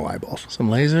 No eyeballs. Some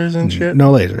lasers and shit.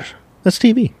 No lasers. That's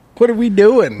TV. What are we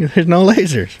doing? There's no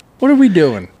lasers. What are we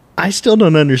doing? I still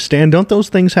don't understand. Don't those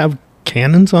things have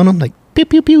cannons on them? Like pew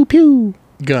pew pew pew.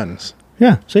 Guns.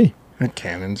 Yeah, see. And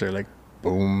cannons are like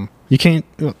boom. You can't.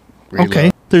 Reload.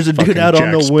 Okay. There's a dude Fucking out on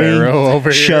Jack the Sparrow wing over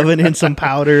here. shoving in some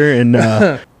powder and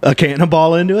a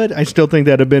cannonball into it. I still think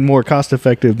that'd have been more cost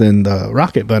effective than the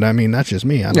rocket, but I mean, that's just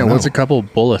me. I don't know. What's a couple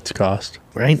bullets cost?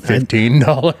 Right?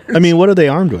 $15. I mean, what are they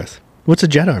armed with? What's a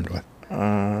jet armed with?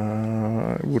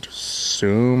 I would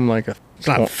assume like It's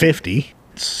not 50.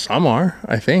 some are,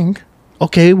 I think.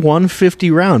 Okay, 150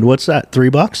 round. What's that?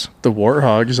 $3? The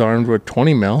Warthog's armed with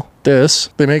 20 mil. They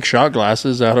make shot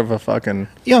glasses out of a fucking,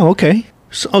 Yeah, okay.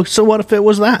 So what if it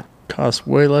was that? costs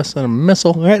way less than a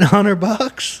missile. Right,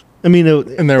 $100. I mean,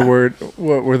 And they're worried.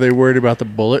 What were they worried about? The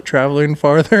bullet traveling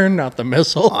farther, not the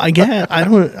missile. I get. I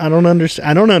don't understand.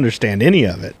 I don't understand any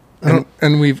of it.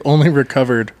 And we've only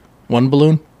recovered one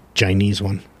balloon. Chinese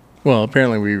one. Well,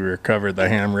 apparently we recovered the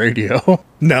ham radio.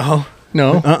 No.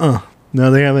 No, No,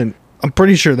 they haven't. I'm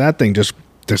pretty sure that thing just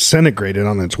disintegrated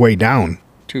on its way down.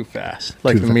 too fast,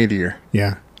 like a meteor.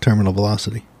 Yeah, terminal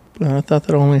velocity. I thought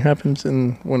that only happens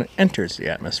when it enters the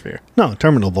atmosphere. No,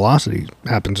 terminal velocity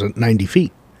happens at 90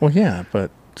 feet. Well, yeah, but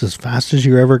It's as fast as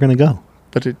you're ever going to go.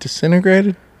 it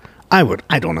disintegrated. I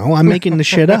don't know. I'm making this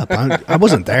shit up. I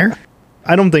wasn't there.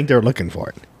 I don't think they're looking for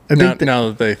it. I think Now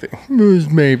that they think it was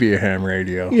maybe a ham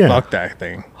radio. Yeah. Fuck that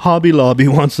thing. Hobby Lobby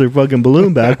wants their fucking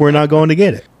balloon back. We're not going to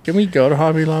get it. Can we go to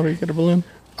Hobby Lobby and get a balloon?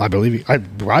 I believe you.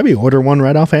 I'd probably order one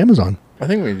right off Amazon. I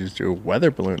think we just do a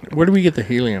weather balloon. Where do we get the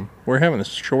helium? We're having a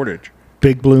shortage.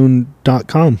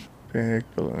 Bigballoon.com. Big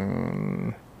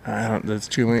balloon. I don't. That's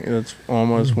too many. That's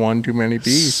almost one too many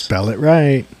bees. Spell it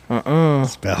right.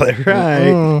 Spell it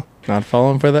right. Not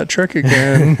falling for that trick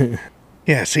again.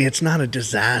 Yeah, see, it's not a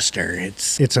disaster.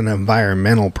 It's an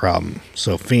environmental problem.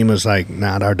 So FEMA's like,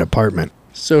 not our department.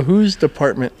 So whose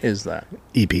department is that?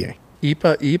 EPA.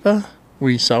 EPA?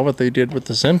 We saw what they did with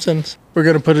the Simpsons. We're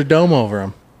gonna put a dome over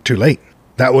them. Too late.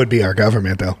 That would be our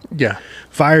government, though. Yeah.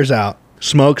 Fire's out.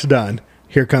 Smoke's done.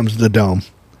 Here comes the dome.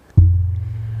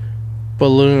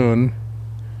 Balloon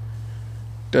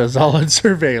does all its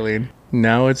surveilling.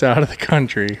 Now it's out of the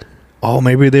country. Oh,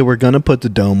 maybe they were going to put the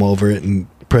dome over it and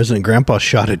President Grandpa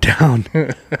shot it down.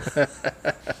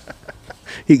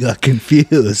 He got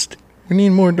confused. We need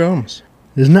more domes.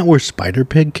 Isn't that where Spider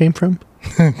Pig came from?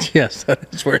 Yes,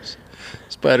 that is where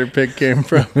Spider Pig came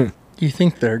from. Do you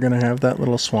think they're going to have that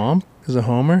little swamp as a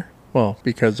homer? Well,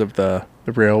 because of the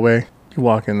railway. You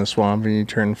walk in the swamp and you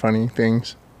turn funny things.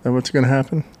 Is that what's going to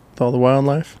happen with all the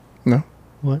wildlife? No?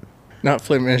 What? Not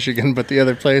Flint, Michigan, but the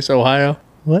other place, Ohio.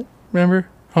 What? Remember?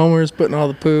 Homer's putting all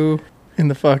the poo in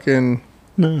the fucking...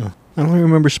 No. I don't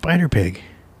remember Spider Pig.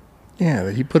 Yeah,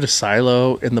 he put a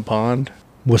silo in the pond.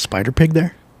 Was Spider Pig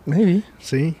there? Maybe.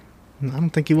 See? I don't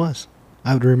think he was.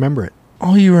 I would remember it.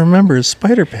 All you remember is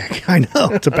Spider Pig. I know.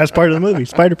 It's the best part of the movie.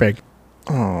 Spider Pig.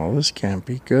 Oh, this can't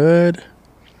be good.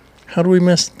 How do we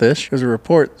miss this? There's a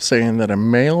report saying that a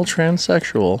male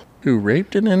transsexual who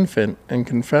raped an infant and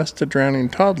confessed to drowning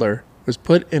toddler was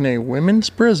put in a women's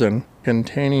prison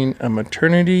containing a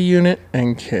maternity unit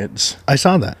and kids. I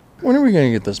saw that. When are we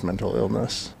going to get this mental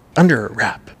illness under a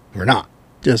wrap? We're not.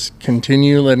 Just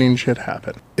continue letting shit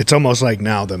happen. It's almost like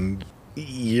now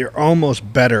you're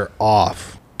almost better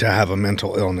off to have a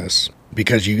mental illness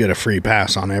because you get a free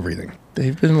pass on everything.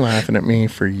 They've been laughing at me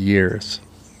for years.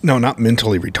 No, not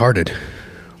mentally retarded.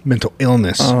 Mental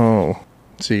illness. Oh,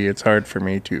 see, it's hard for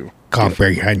me to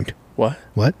comprehend. What?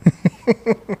 What?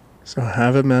 So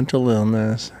have a mental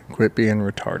illness, quit being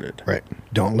retarded. Right.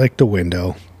 Don't lick the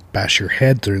window. Bash your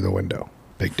head through the window.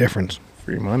 Big difference.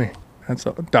 Free money. That's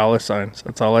dollar signs.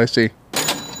 That's all I see.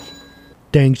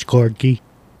 Thanks, Corky.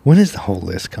 When is the whole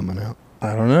list coming out?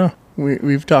 I don't know.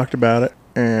 We've talked about it,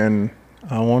 and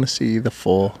I want to see the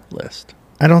full list.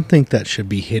 I don't think that should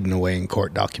be hidden away in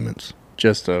court documents.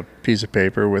 Just a piece of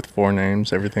paper with 4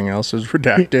 names. Everything else is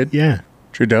redacted. Yeah.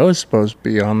 Trudeau is supposed to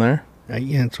be on there.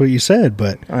 Yeah, that's what you said,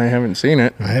 but I haven't seen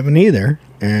it. I haven't either.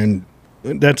 And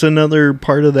that's another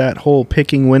part of that whole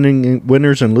picking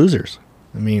winners and losers.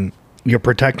 I mean, you're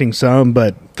protecting some,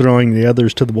 but throwing the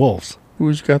others to the wolves.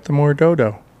 Who's got the more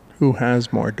dodo? Who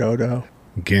has more dodo?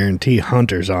 Guarantee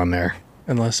Hunter's on there.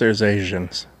 Unless there's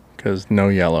Asians, because no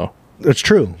yellow. That's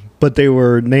true, but they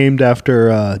were named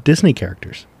after Disney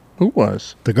characters. Who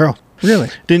was? The girl. Really?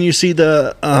 Didn't you see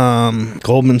the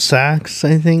Goldman Sachs,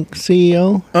 I think,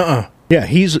 CEO? Yeah,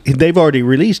 they've already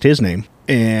released his name.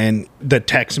 And the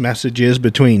text messages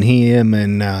between him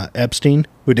and Epstein,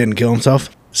 who didn't kill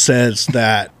himself, says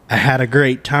that I had a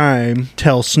great time.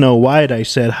 Tell Snow White I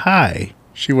said hi.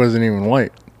 She wasn't even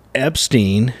white.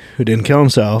 Epstein, who didn't kill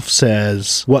himself,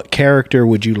 says, what character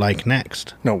would you like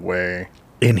next? No way.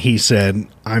 And he said,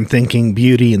 I'm thinking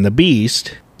Beauty and the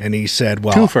Beast. And he said,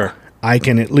 well, Twofer. I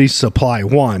can at least supply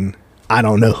one. I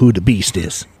don't know who the Beast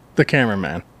is. The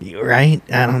cameraman. Right?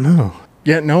 I don't know.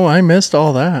 Yeah, no, I missed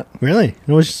all that. Really?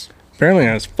 It was... Apparently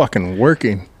I was fucking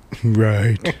working.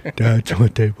 Right. That's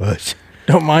what they was.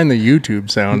 Don't mind the YouTube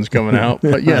sounds coming out,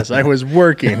 but yes, I was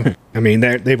working. I mean,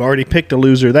 they've already picked a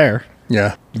loser there.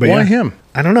 Yeah. But why yeah, him?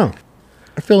 I don't know.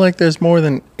 I feel like there's more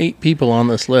than 8 people on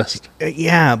this list.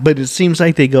 Yeah, but it seems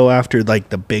like they go after, like,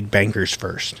 the big bankers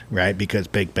first, right? Because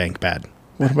big bank bad.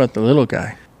 What about the little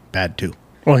guy? Bad, too.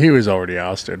 Well, he was already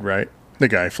ousted, right? The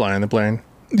guy flying the plane.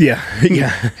 Yeah,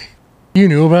 yeah. You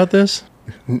knew about this?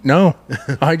 No.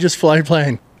 I just fly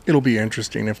plane. It'll be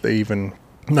interesting if they even,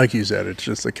 like you said, it's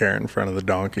just the carrot in front of the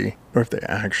donkey. Or if they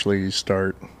actually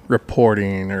start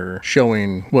reporting or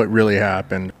showing what really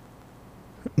happened.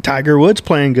 Tiger Woods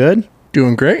playing good.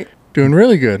 Doing great. Doing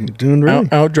really good. Doing really.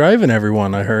 Out driving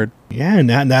everyone, I heard. Yeah, and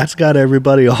that's got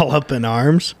everybody all up in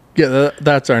arms. Yeah,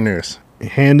 that's our news.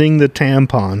 Handing the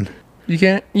tampon. You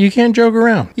can't joke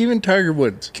around. Even Tiger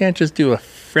Woods can't just do a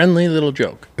friendly little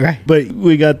joke. Right. But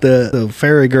we got the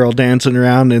fairy girl dancing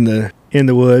around in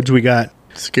the woods. We got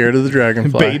Scared of the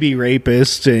Dragonfly. Baby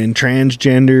rapists and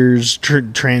transgenders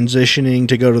transitioning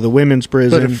to go to the women's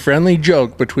prison. But a friendly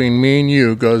joke between me and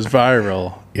you goes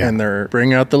viral. Yeah. And they're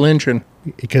bring out the lynching.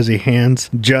 Because he hands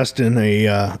Justin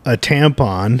a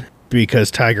tampon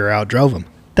because Tiger outdrove him.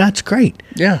 That's great.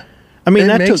 Yeah. I mean,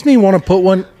 it makes me want to put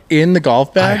one in the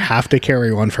golf I bag. have to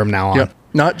carry one from now on. Yep.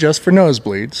 Not just for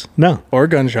nosebleeds. No. Or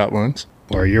gunshot wounds.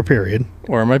 Or your period.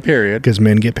 Or my period. Because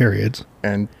men get periods.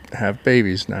 And have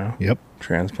babies now. Yep.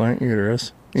 Transplant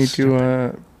uterus. Need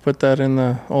to put that in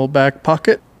the old back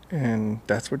pocket. And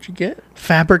that's what you get.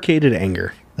 Fabricated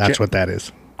anger. That's what that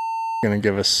is. Gonna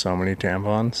give us so many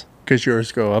tampons. Because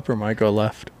yours go up or might go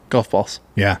left. Golf balls.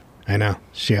 Yeah, I know.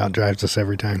 She outdrives us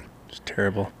every time. It's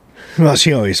terrible. Well,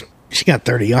 she got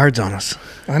 30 yards on us.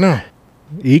 I know.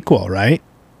 Equal, right?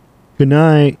 Good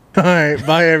night. All right.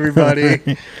 Bye,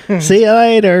 everybody. See you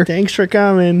later. Thanks for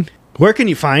coming. Where can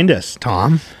you find us,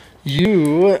 Tom?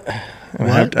 I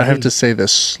have to say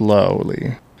this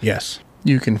slowly. Yes.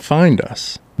 You can find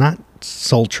us. Not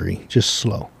sultry, just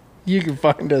slow. You can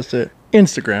find us at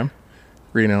Instagram,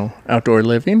 Reno Outdoor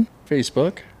Living,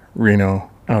 Facebook, Reno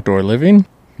Outdoor Living,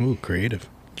 Ooh, creative.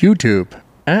 YouTube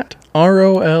at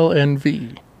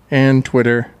ROLNV, and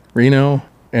Twitter, Reno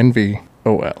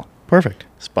NVOL. Perfect.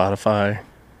 Spotify,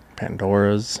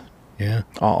 Pandora's, Yeah.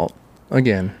 all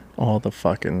the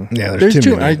fucking... Yeah, there's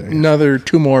too many things. Another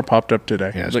 2 more popped up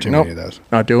today. Yeah, It's there's too nope, many of those.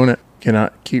 not doing it.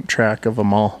 Cannot keep track of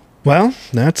them all. Well,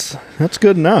 that's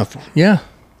good enough. Yeah.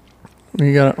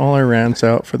 We got all our rants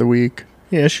out for the week.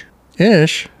 Ish.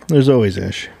 Ish. There's always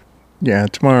ish. Yeah,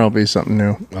 tomorrow will be something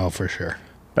new. Oh, for sure.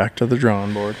 Back to the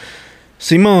drawing board.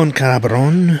 Simon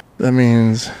Cabron. That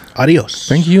means Adios.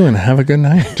 thank you and have a good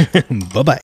night. Bye-bye.